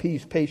 joy,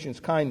 peace, patience,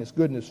 kindness,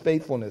 goodness,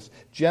 faithfulness,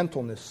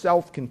 gentleness,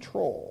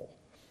 self-control.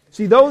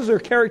 See, those are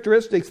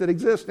characteristics that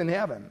exist in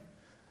heaven,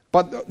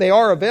 but they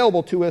are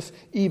available to us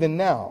even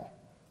now.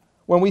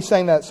 When we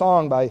sang that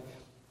song by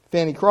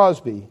Fanny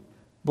Crosby,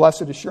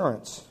 Blessed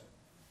Assurance,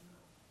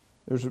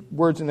 there's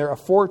words in there, a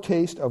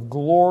foretaste of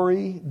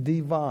glory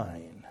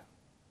divine.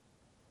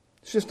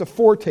 It's just a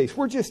foretaste.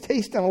 We're just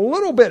tasting a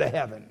little bit of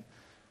heaven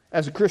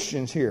as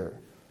Christians here.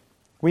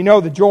 We know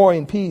the joy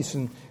and peace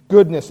and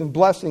goodness and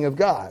blessing of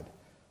God.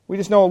 We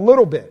just know a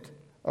little bit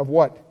of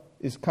what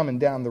is coming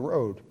down the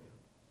road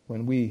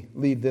when we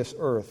leave this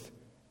earth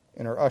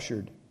and are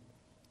ushered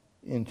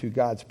into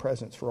God's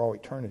presence for all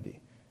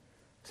eternity.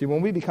 See,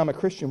 when we become a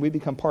Christian, we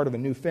become part of a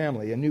new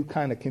family, a new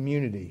kind of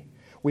community.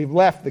 We've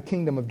left the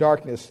kingdom of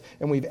darkness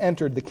and we've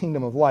entered the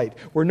kingdom of light.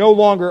 We're no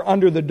longer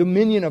under the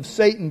dominion of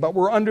Satan, but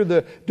we're under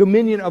the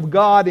dominion of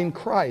God in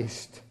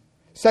Christ.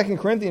 2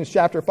 Corinthians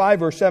chapter 5,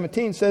 verse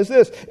 17 says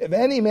this, if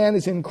any man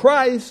is in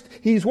Christ,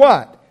 he's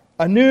what?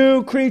 A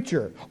new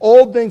creature.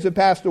 Old things have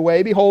passed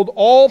away. Behold,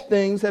 all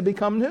things have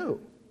become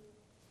new.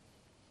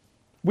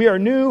 We are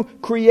new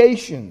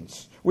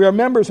creations. We are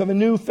members of a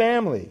new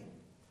family.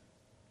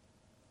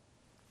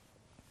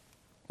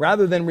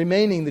 Rather than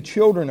remaining the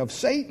children of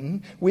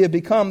Satan, we have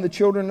become the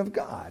children of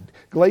God.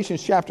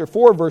 Galatians chapter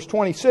 4, verse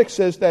 26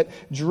 says that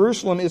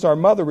Jerusalem is our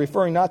mother,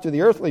 referring not to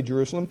the earthly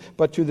Jerusalem,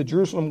 but to the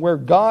Jerusalem where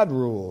God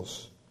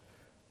rules.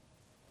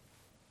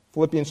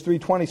 Philippians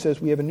 3:20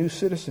 says we have a new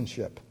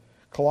citizenship.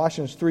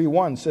 Colossians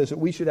 3:1 says that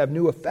we should have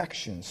new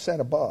affections set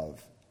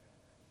above.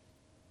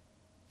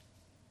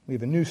 We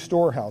have a new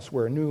storehouse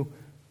where a new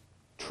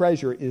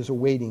treasure is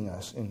awaiting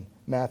us in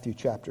Matthew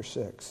chapter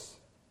 6.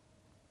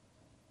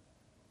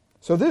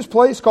 So this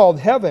place called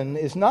heaven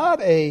is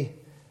not a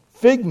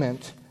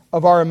figment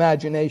of our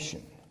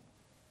imagination.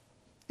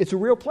 It's a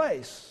real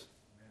place.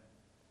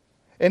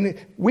 And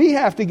we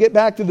have to get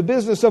back to the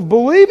business of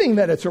believing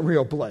that it's a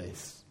real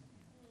place.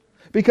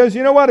 Because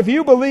you know what? If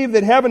you believe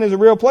that heaven is a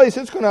real place,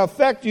 it's going to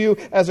affect you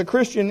as a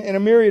Christian in a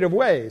myriad of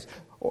ways.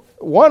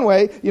 One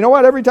way, you know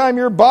what? Every time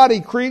your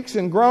body creaks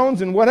and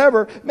groans and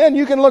whatever, man,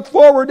 you can look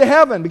forward to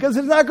heaven because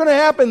it's not going to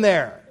happen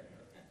there.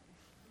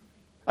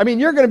 I mean,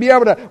 you're going to be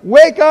able to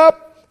wake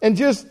up and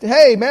just,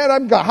 hey, man,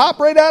 I'm going to hop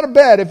right out of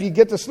bed if you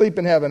get to sleep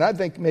in heaven. I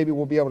think maybe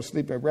we'll be able to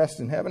sleep and rest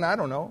in heaven. I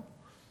don't know.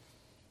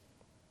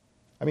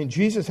 I mean,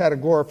 Jesus had a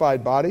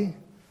glorified body.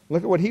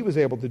 Look at what he was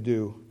able to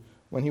do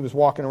when he was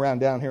walking around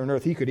down here on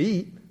earth. He could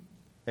eat.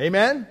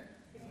 Amen?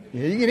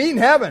 Yeah, you can eat in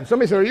heaven.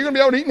 Somebody said, are you going to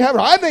be able to eat in heaven?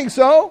 I think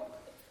so.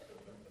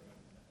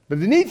 But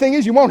the neat thing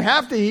is you won't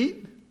have to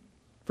eat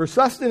for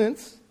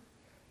sustenance.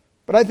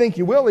 But I think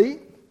you will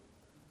eat.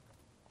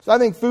 So I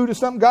think food is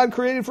something God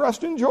created for us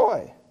to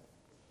enjoy.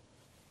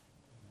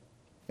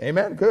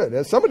 Amen? Good.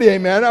 That's somebody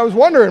amen. I was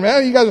wondering,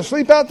 man, you guys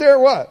asleep out there or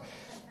what?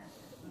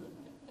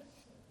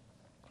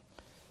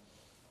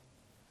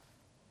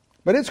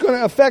 But it's going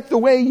to affect the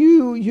way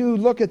you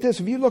look at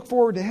this. If you look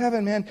forward to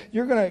heaven, man,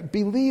 you're going to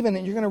believe in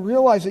it. You're going to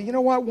realize that, you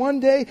know what, one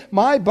day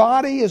my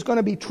body is going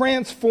to be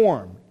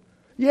transformed.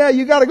 Yeah,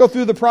 you got to go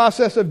through the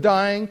process of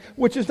dying,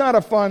 which is not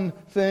a fun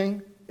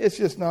thing. It's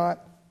just not.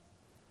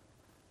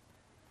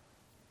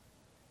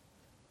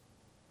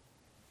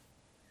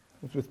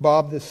 I was with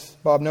Bob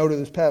Noda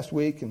this past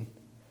week and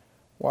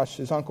watched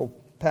his uncle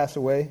pass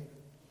away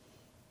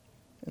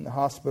in the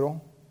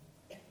hospital.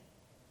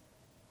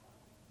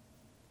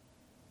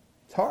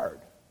 It's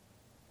hard.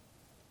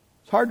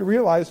 It's hard to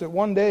realize that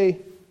one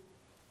day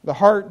the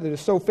heart that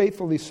has so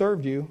faithfully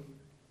served you,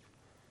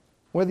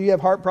 whether you have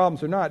heart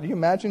problems or not, do you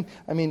imagine?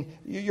 I mean,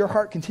 your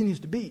heart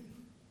continues to beat.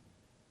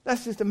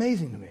 That's just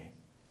amazing to me.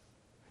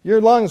 Your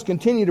lungs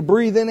continue to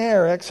breathe in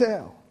air,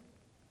 exhale.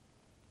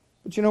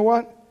 But you know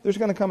what? There's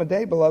going to come a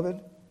day, beloved,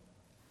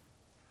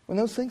 when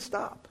those things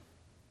stop.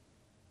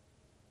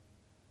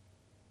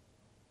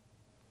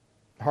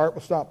 The heart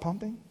will stop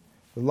pumping.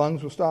 The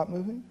lungs will stop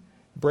moving.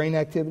 Brain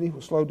activity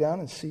will slow down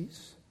and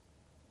cease.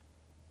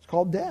 It's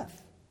called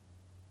death.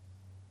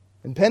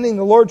 And pending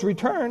the Lord's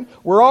return,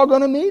 we're all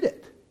going to meet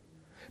it.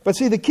 But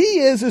see, the key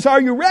is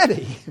are you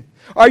ready?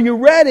 Are you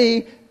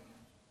ready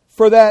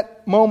for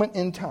that moment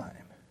in time?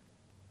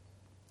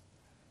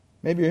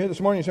 Maybe you're here this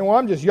morning and you're saying, well,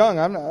 I'm just young.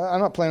 I'm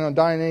not planning on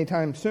dying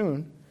anytime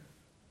soon.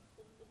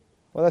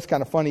 Well, that's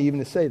kind of funny even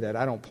to say that.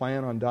 I don't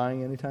plan on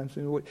dying anytime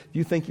soon. Do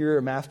you think you're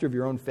a master of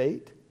your own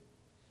fate?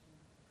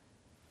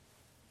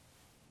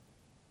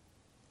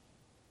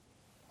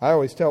 I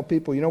always tell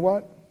people, you know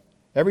what?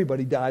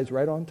 Everybody dies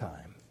right on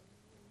time.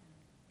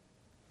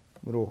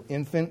 Little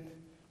infant,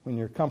 when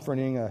you're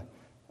comforting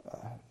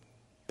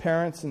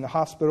parents in the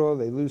hospital,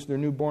 they lose their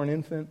newborn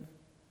infant.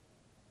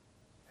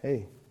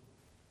 Hey,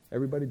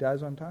 everybody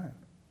dies on time.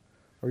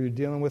 Or you're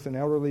dealing with an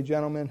elderly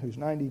gentleman who's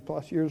 90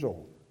 plus years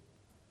old.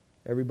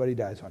 Everybody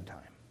dies on time.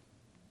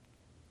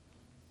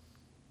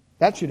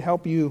 That should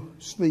help you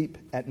sleep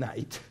at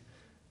night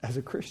as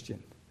a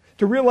Christian.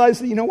 To realize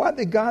that, you know what?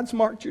 That God's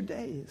marked your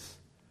days.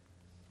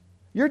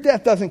 Your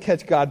death doesn't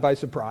catch God by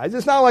surprise.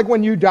 It's not like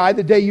when you die,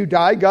 the day you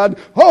die, God,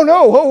 oh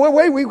no, oh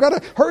wait, we've got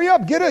to hurry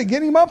up, get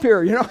him up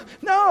here,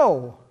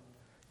 No.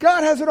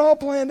 God has it all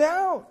planned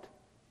out.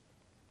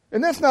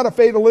 And that's not a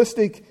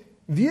fatalistic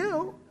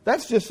view.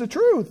 That's just the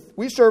truth.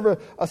 We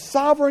serve a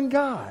sovereign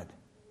God.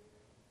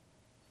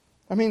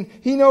 I mean,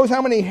 He knows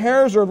how many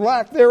hairs or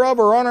lack thereof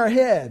are on our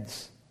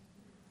heads.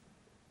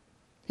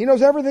 He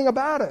knows everything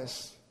about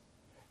us.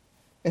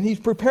 And He's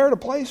prepared a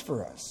place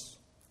for us.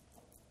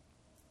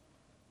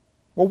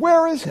 Well,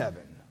 where is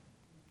heaven?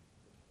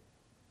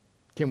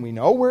 Can we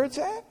know where it's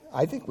at?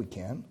 I think we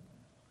can.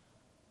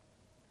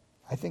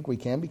 I think we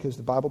can because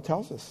the Bible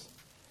tells us.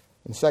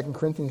 In 2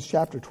 Corinthians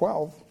chapter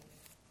 12,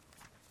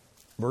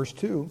 verse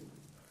 2.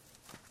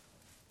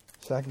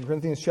 2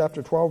 Corinthians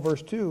chapter 12,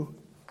 verse 2.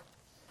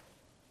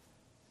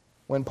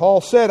 When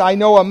Paul said, I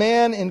know a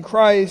man in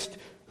Christ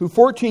who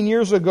 14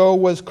 years ago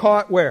was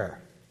caught where?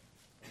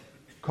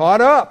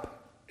 Caught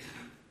up.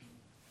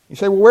 You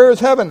say, well, where is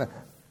heaven?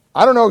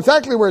 I don't know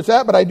exactly where it's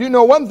at, but I do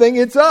know one thing,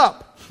 it's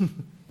up.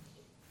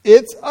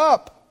 It's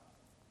up.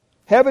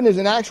 Heaven is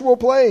an actual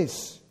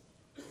place,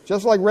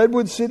 just like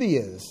Redwood City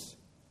is.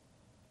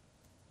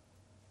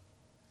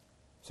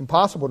 It's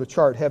impossible to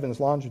chart heaven's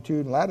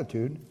longitude and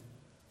latitude.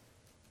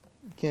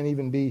 It can't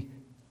even be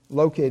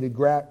located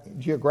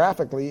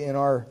geographically in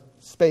our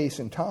space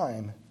and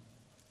time.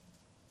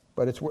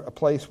 But it's a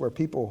place where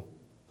people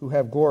who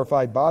have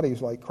glorified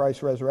bodies like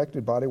Christ's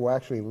resurrected body will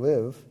actually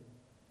live.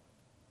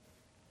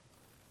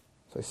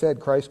 As I said,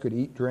 Christ could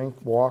eat, drink,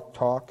 walk,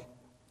 talk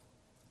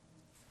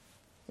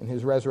in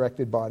His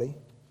resurrected body.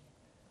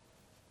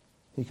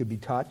 He could be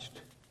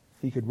touched.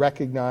 He could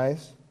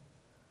recognize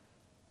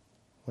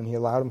when He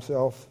allowed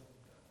Himself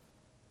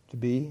to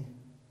be.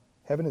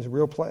 Heaven is a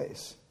real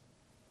place.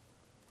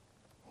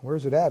 Where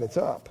is it at? It's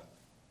up.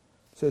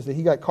 It says that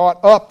He got caught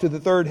up to the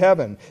third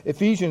heaven.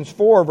 Ephesians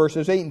 4,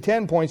 verses 8 and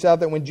 10 points out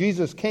that when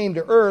Jesus came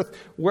to earth,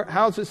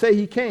 how does it say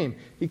He came?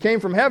 He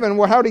came from heaven.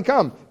 Well, how did He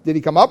come? Did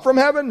He come up from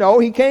heaven? No,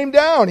 He came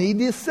down. He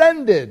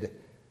descended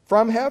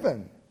from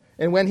heaven.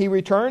 And when He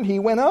returned, He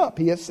went up.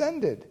 He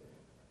ascended.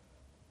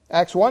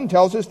 Acts 1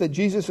 tells us that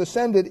Jesus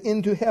ascended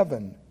into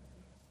heaven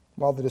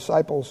while the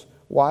disciples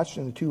watched,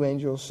 and the two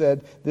angels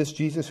said, this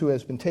Jesus who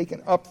has been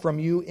taken up from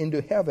you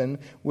into heaven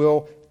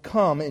will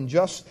come in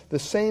just the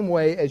same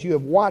way as you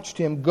have watched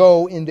Him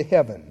go into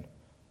heaven.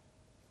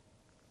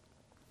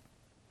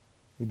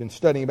 We've been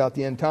studying about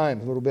the end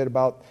times, a little bit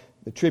about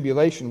the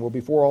tribulation. Well,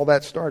 before all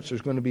that starts,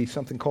 there's going to be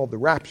something called the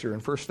rapture.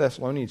 In 1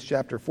 Thessalonians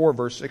chapter 4,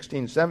 verse 16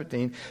 and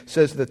 17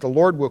 says that the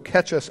Lord will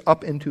catch us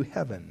up into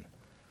heaven.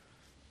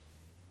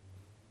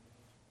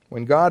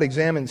 When God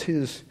examines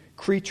His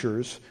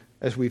creatures,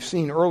 as we've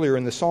seen earlier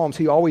in the Psalms,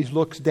 He always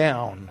looks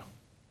down.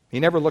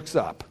 He never looks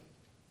up.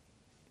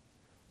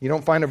 You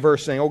don't find a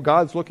verse saying, oh,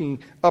 God's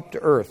looking up to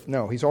earth.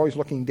 No, He's always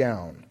looking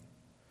down.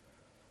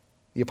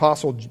 The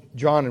Apostle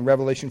John in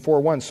Revelation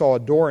 4:1 saw a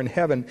door in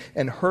heaven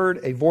and heard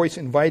a voice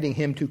inviting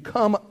him to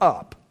come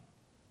up.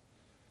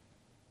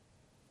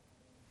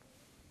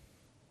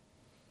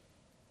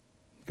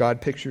 John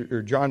pictured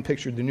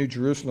the New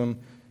Jerusalem,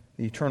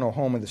 the eternal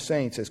home of the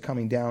saints, as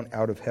coming down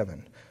out of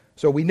heaven.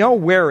 So we know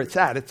where it's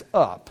at. It's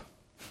up.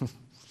 So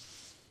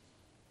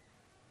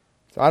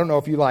I don't know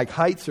if you like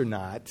heights or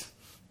not.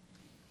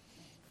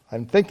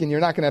 I'm thinking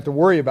you're not going to have to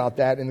worry about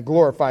that in the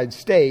glorified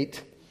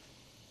state.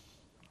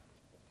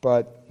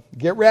 But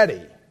get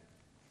ready.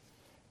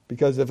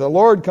 Because if the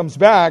Lord comes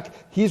back,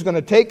 He's going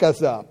to take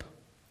us up.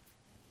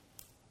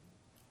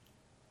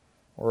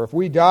 Or if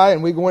we die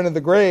and we go into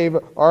the grave,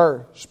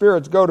 our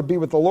spirits go to be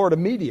with the Lord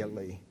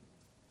immediately.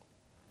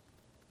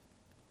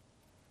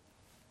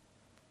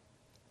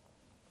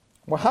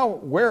 Well,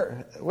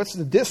 what's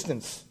the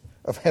distance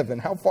of heaven?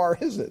 How far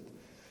is it?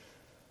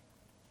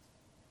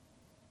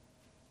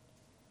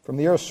 From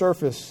the earth's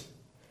surface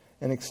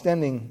and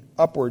extending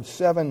upwards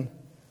 7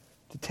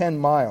 to 10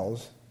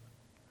 miles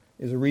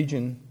is a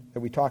region that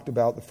we talked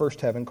about, the first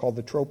heaven, called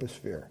the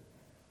troposphere.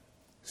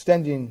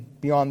 Extending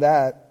beyond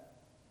that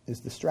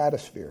is the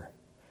stratosphere.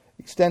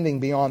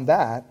 Extending beyond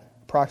that,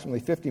 approximately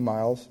 50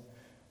 miles,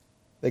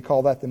 they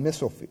call that the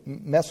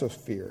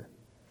mesosphere.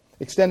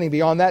 Extending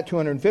beyond that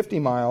 250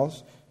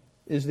 miles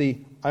is the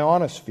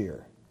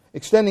ionosphere.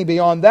 Extending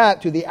beyond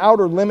that to the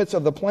outer limits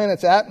of the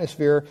planet's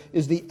atmosphere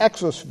is the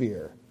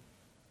exosphere.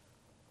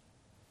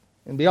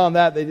 And beyond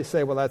that, they just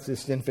say, well, that's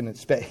just infinite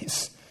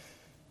space.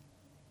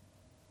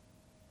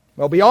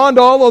 Well, beyond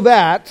all of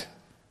that,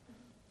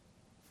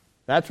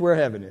 that's where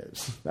heaven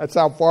is. That's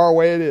how far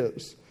away it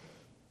is.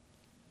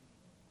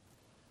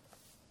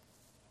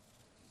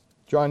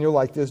 John, you'll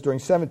like this. During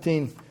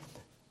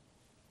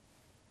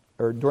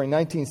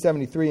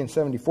 1973 and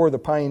 74, the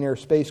Pioneer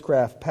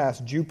spacecraft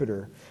passed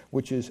Jupiter,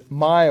 which is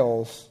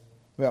millions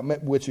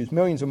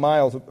of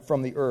miles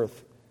from the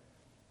Earth.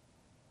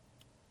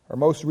 Our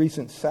most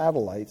recent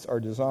satellites are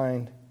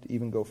designed to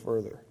even go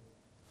further.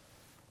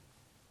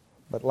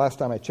 But last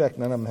time I checked,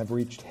 none of them have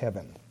reached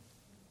heaven.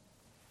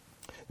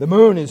 The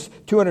moon is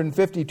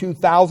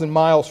 252,000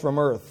 miles from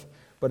Earth,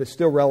 but it's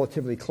still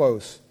relatively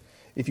close.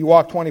 If you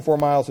walk 24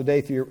 miles a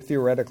day,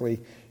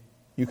 theoretically,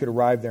 you could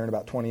arrive there in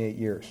about 28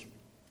 years.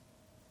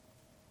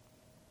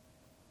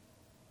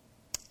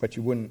 But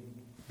you wouldn't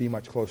be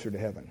much closer to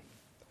heaven.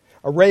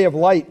 A ray of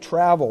light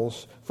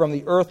travels from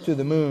the earth to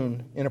the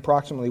moon in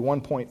approximately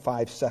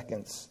 1.5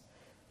 seconds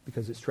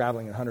because it's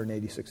traveling at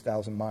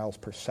 186,000 miles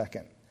per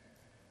second.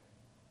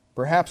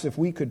 Perhaps if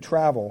we could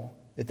travel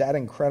at that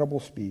incredible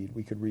speed,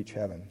 we could reach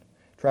heaven.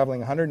 Traveling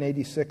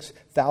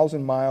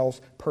 186,000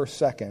 miles per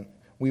second,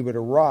 we would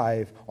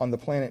arrive on the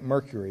planet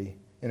Mercury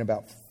in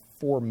about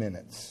 4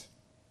 minutes,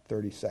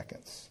 30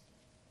 seconds,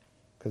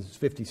 because it's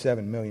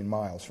 57 million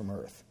miles from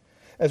Earth.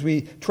 As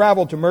we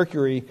traveled to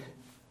Mercury,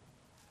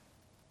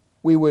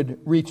 we would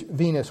reach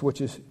Venus,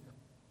 which is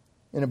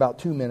in about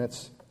 2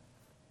 minutes,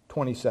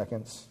 20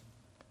 seconds,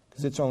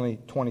 because it's only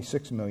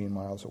 26 million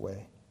miles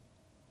away.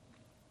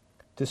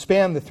 To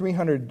span the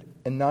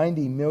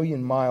 390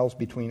 million miles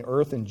between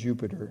Earth and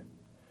Jupiter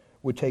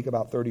would take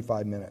about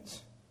 35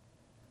 minutes.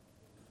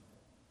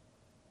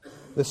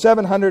 The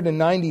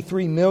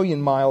 793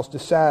 million miles to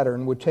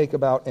Saturn would take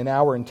about an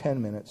hour and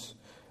 10 minutes.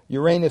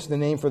 Uranus, the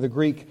name for the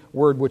Greek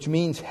word which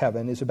means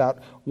heaven, is about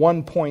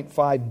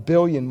 1.5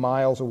 billion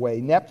miles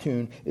away.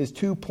 Neptune is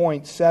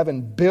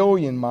 2.7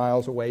 billion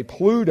miles away.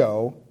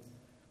 Pluto,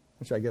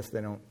 which I guess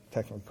they don't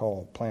technically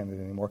call a planet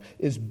anymore,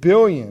 is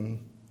billion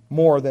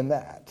more than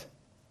that.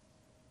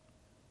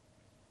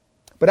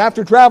 But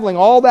after traveling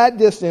all that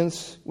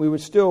distance, we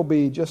would still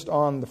be just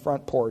on the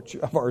front porch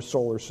of our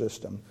solar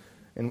system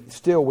and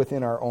still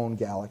within our own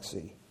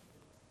galaxy.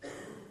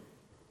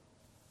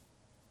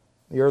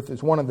 The Earth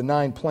is one of the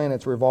 9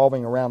 planets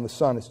revolving around the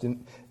Sun. Its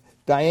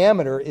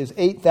diameter is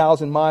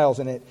 8,000 miles,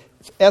 and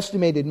its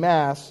estimated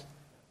mass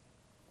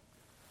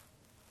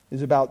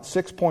is about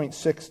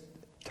 6.6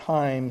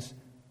 times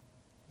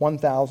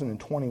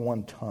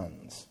 1,021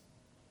 tons.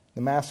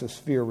 The massive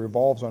sphere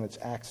revolves on its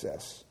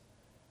axis,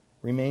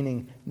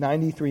 remaining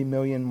 93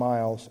 million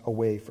miles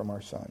away from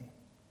our Sun.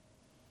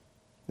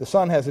 The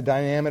Sun has a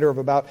diameter of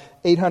about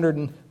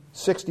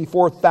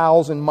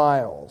 864,000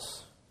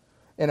 miles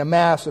and a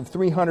mass of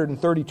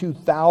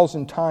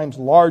 332,000 times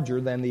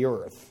larger than the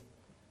Earth.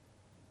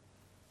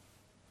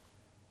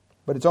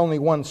 But it's only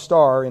one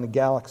star in a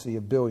galaxy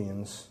of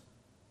billions.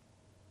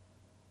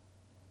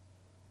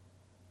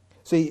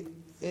 See,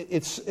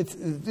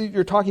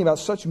 you're talking about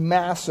such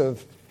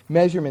massive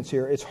measurements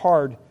here, it's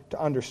hard to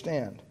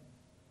understand.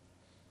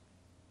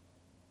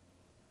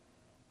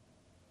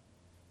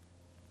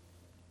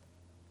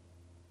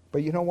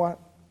 But you know what?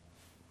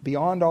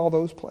 Beyond all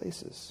those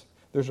places,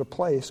 there's a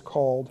place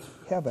called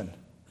heaven.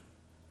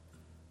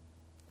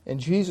 And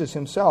Jesus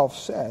himself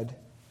said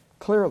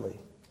clearly,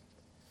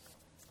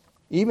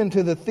 even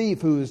to the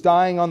thief who is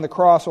dying on the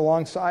cross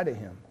alongside of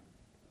him,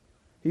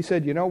 he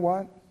said, you know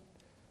what?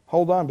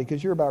 Hold on,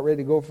 because you're about ready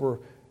to go for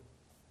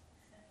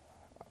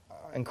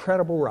an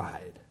incredible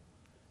ride.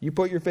 You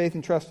put your faith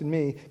and trust in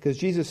me, because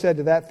Jesus said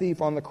to that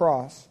thief on the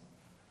cross,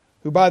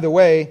 who, by the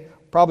way,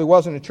 probably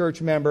wasn't a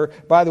church member,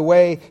 by the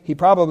way, he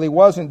probably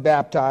wasn't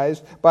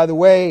baptized, by the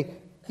way,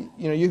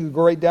 you could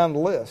go right down the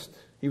list.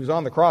 He was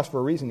on the cross for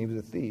a reason. He was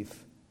a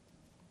thief.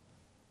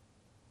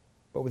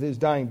 But with his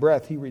dying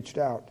breath, he reached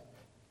out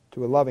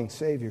to a loving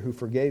Savior who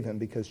forgave him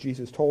because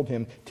Jesus told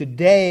him,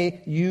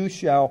 today you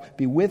shall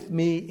be with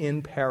me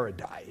in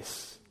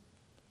paradise.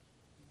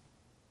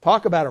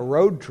 Talk about a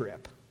road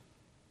trip.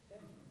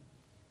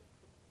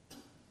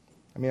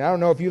 I mean, I don't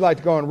know if you like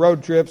to go on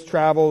road trips,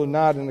 travel, or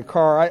not in the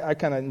car. I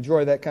kind of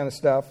enjoy that kind of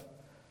stuff.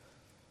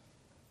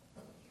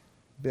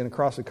 Been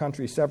across the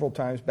country several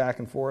times, back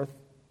and forth.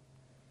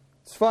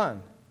 It's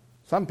fun.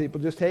 Some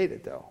people just hate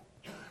it, though.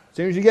 As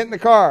soon as you get in the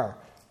car,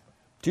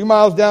 2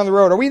 miles down the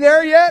road, are we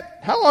there yet?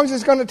 How long is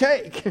this going to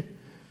take? It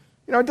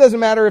doesn't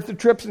matter if the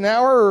trip's an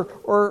hour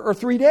or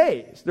 3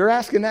 days. They're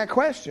asking that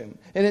question,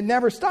 and it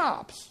never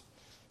stops.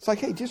 It's like,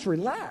 hey, just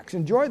relax.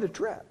 Enjoy the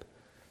trip.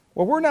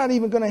 Well, we're not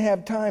even going to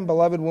have time,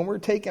 beloved, when we're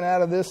taken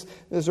out of this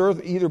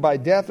earth, either by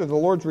death or the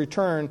Lord's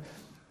return,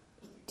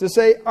 to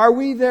say, are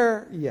we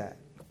there yet?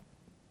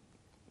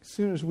 As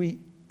soon as we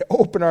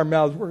open our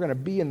mouths, we're going to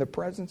be in the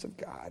presence of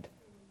God.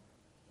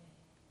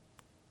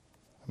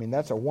 I mean,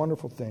 that's a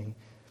wonderful thing.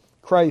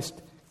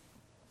 Christ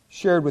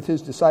shared with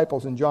his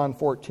disciples in John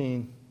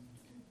 14.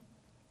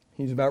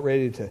 He's about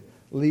ready to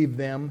leave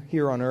them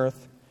here on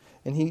earth.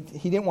 And he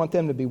didn't want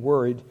them to be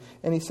worried.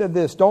 And he said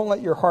this, don't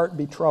let your heart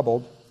be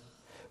troubled.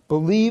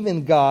 Believe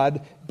in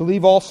God.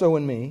 Believe also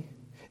in me.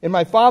 In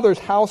my Father's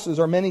houses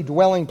are many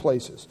dwelling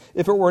places.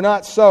 If it were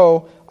not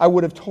so, I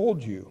would have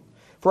told you.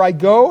 For I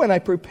go and I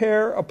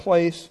prepare a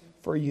place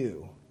for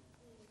you.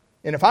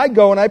 And if I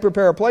go and I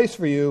prepare a place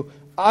for you,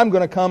 I'm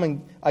going to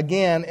come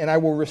again and I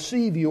will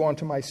receive you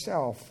unto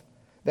myself,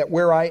 that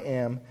where I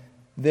am,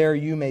 there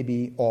you may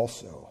be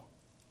also.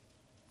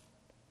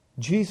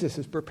 Jesus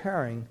is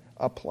preparing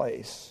a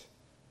place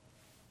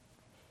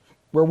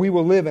where we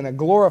will live in a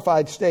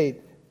glorified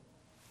state,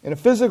 in a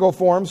physical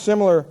form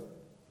similar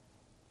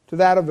to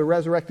that of the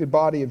resurrected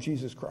body of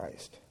Jesus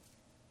Christ.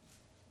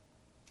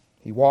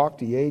 He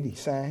walked, he ate, he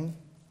sang,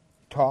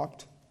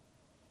 talked.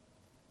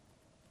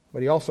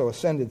 But he also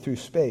ascended through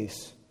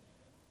space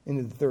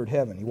into the third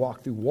heaven. He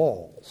walked through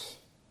walls,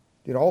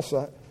 did all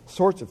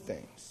sorts of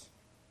things.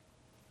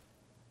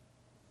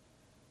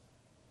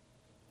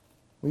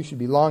 We should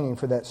be longing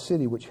for that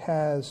city which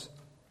has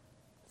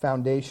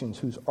foundations,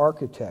 whose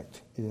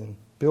architect and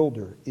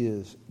builder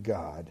is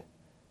God.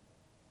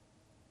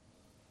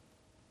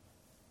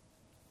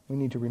 We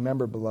need to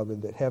remember,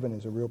 beloved, that heaven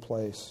is a real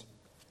place,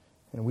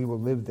 and we will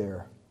live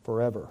there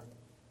forever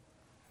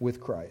with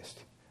Christ.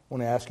 I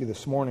want to ask you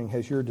this morning,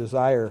 has your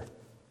desire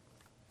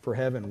for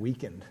heaven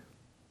weakened?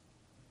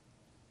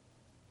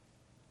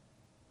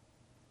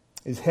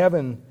 Is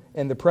heaven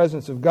and the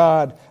presence of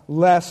God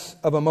less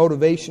of a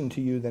motivation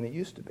to you than it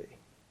used to be?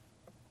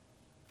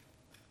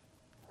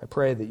 I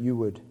pray that you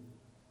would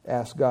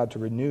ask God to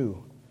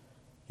renew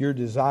your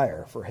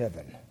desire for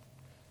heaven,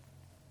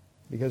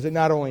 because it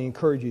not only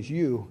encourages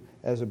you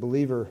as a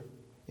believer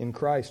in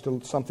Christ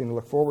to something to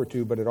look forward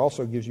to, but it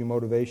also gives you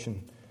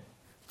motivation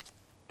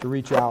to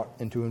reach out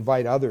and to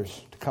invite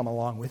others to come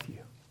along with you,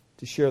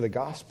 to share the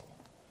gospel.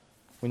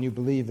 When you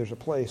believe there's a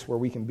place where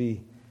we can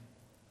be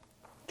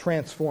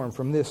transformed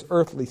from this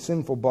earthly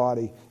sinful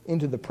body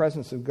into the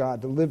presence of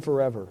God to live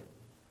forever.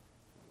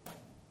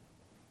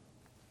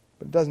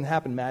 But it doesn't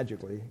happen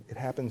magically. It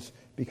happens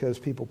because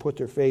people put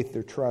their faith,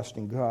 their trust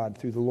in God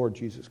through the Lord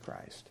Jesus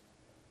Christ.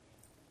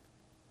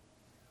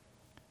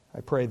 I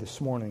pray this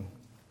morning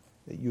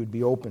that you would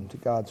be open to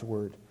God's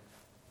word.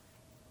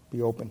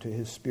 Be open to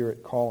His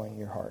Spirit calling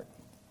your heart.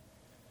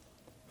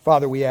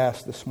 Father, we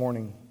ask this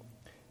morning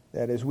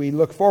that as we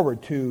look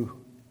forward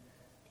to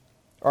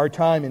our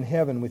time in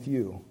heaven with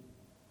you,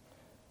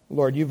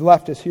 Lord, you've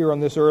left us here on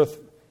this earth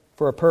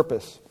for a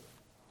purpose.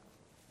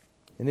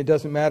 And it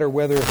doesn't matter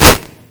whether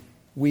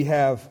we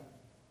have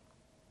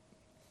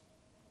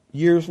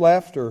years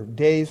left or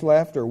days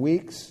left or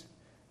weeks.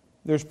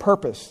 There's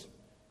purpose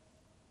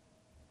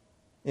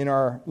in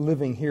our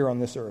living here on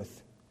this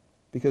earth.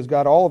 Because,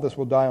 God, all of us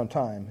will die on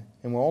time,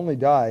 and we'll only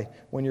die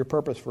when your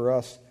purpose for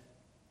us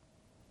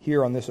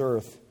here on this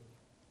earth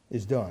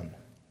is done.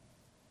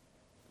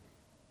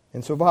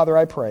 And so, Father,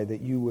 I pray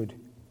that you would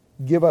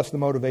give us the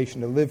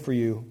motivation to live for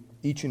you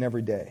each and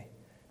every day.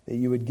 That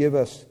you would give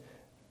us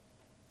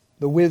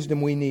the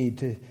wisdom we need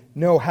to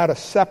know how to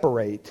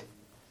separate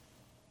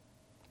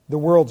the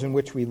worlds in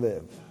which we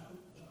live.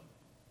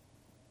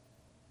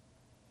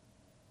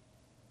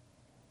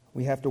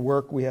 We have to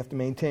work, we have to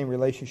maintain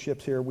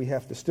relationships here, we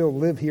have to still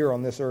live here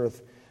on this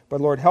earth. But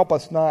Lord, help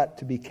us not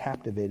to be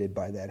captivated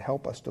by that.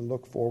 Help us to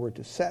look forward,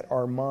 to set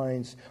our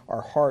minds,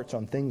 our hearts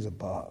on things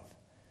above.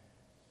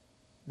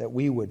 That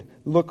we would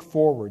look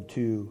forward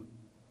to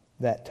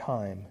that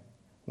time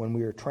when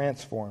we are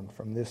transformed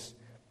from this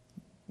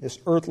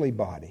earthly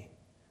body,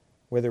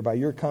 whether by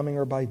your coming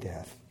or by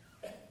death,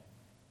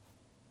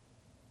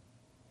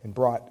 and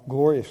brought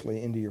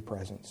gloriously into your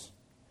presence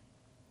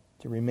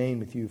to remain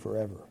with you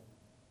forever.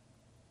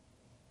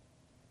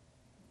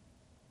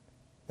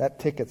 That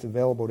ticket's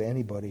available to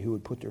anybody who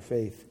would put their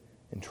faith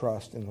and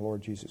trust in the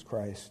Lord Jesus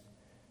Christ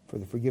for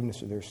the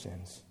forgiveness of their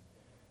sins.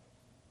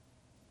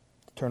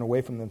 To turn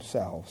away from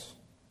themselves,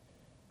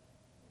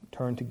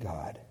 turn to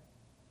God.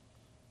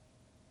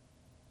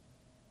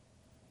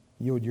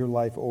 Yield your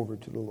life over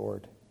to the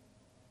Lord.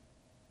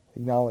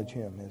 Acknowledge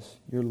Him as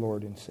your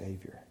Lord and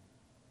Savior.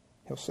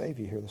 He'll save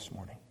you here this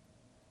morning.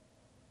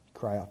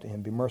 Cry out to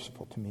Him, be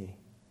merciful to me,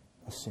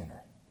 a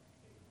sinner.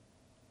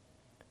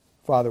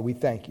 Father, we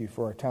thank you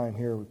for our time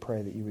here. We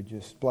pray that you would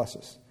just bless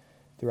us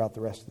throughout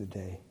the rest of the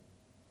day.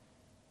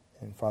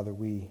 And Father,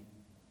 we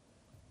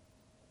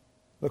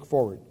look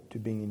forward to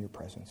being in your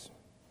presence.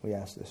 We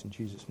ask this in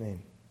Jesus'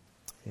 name.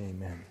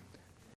 Amen.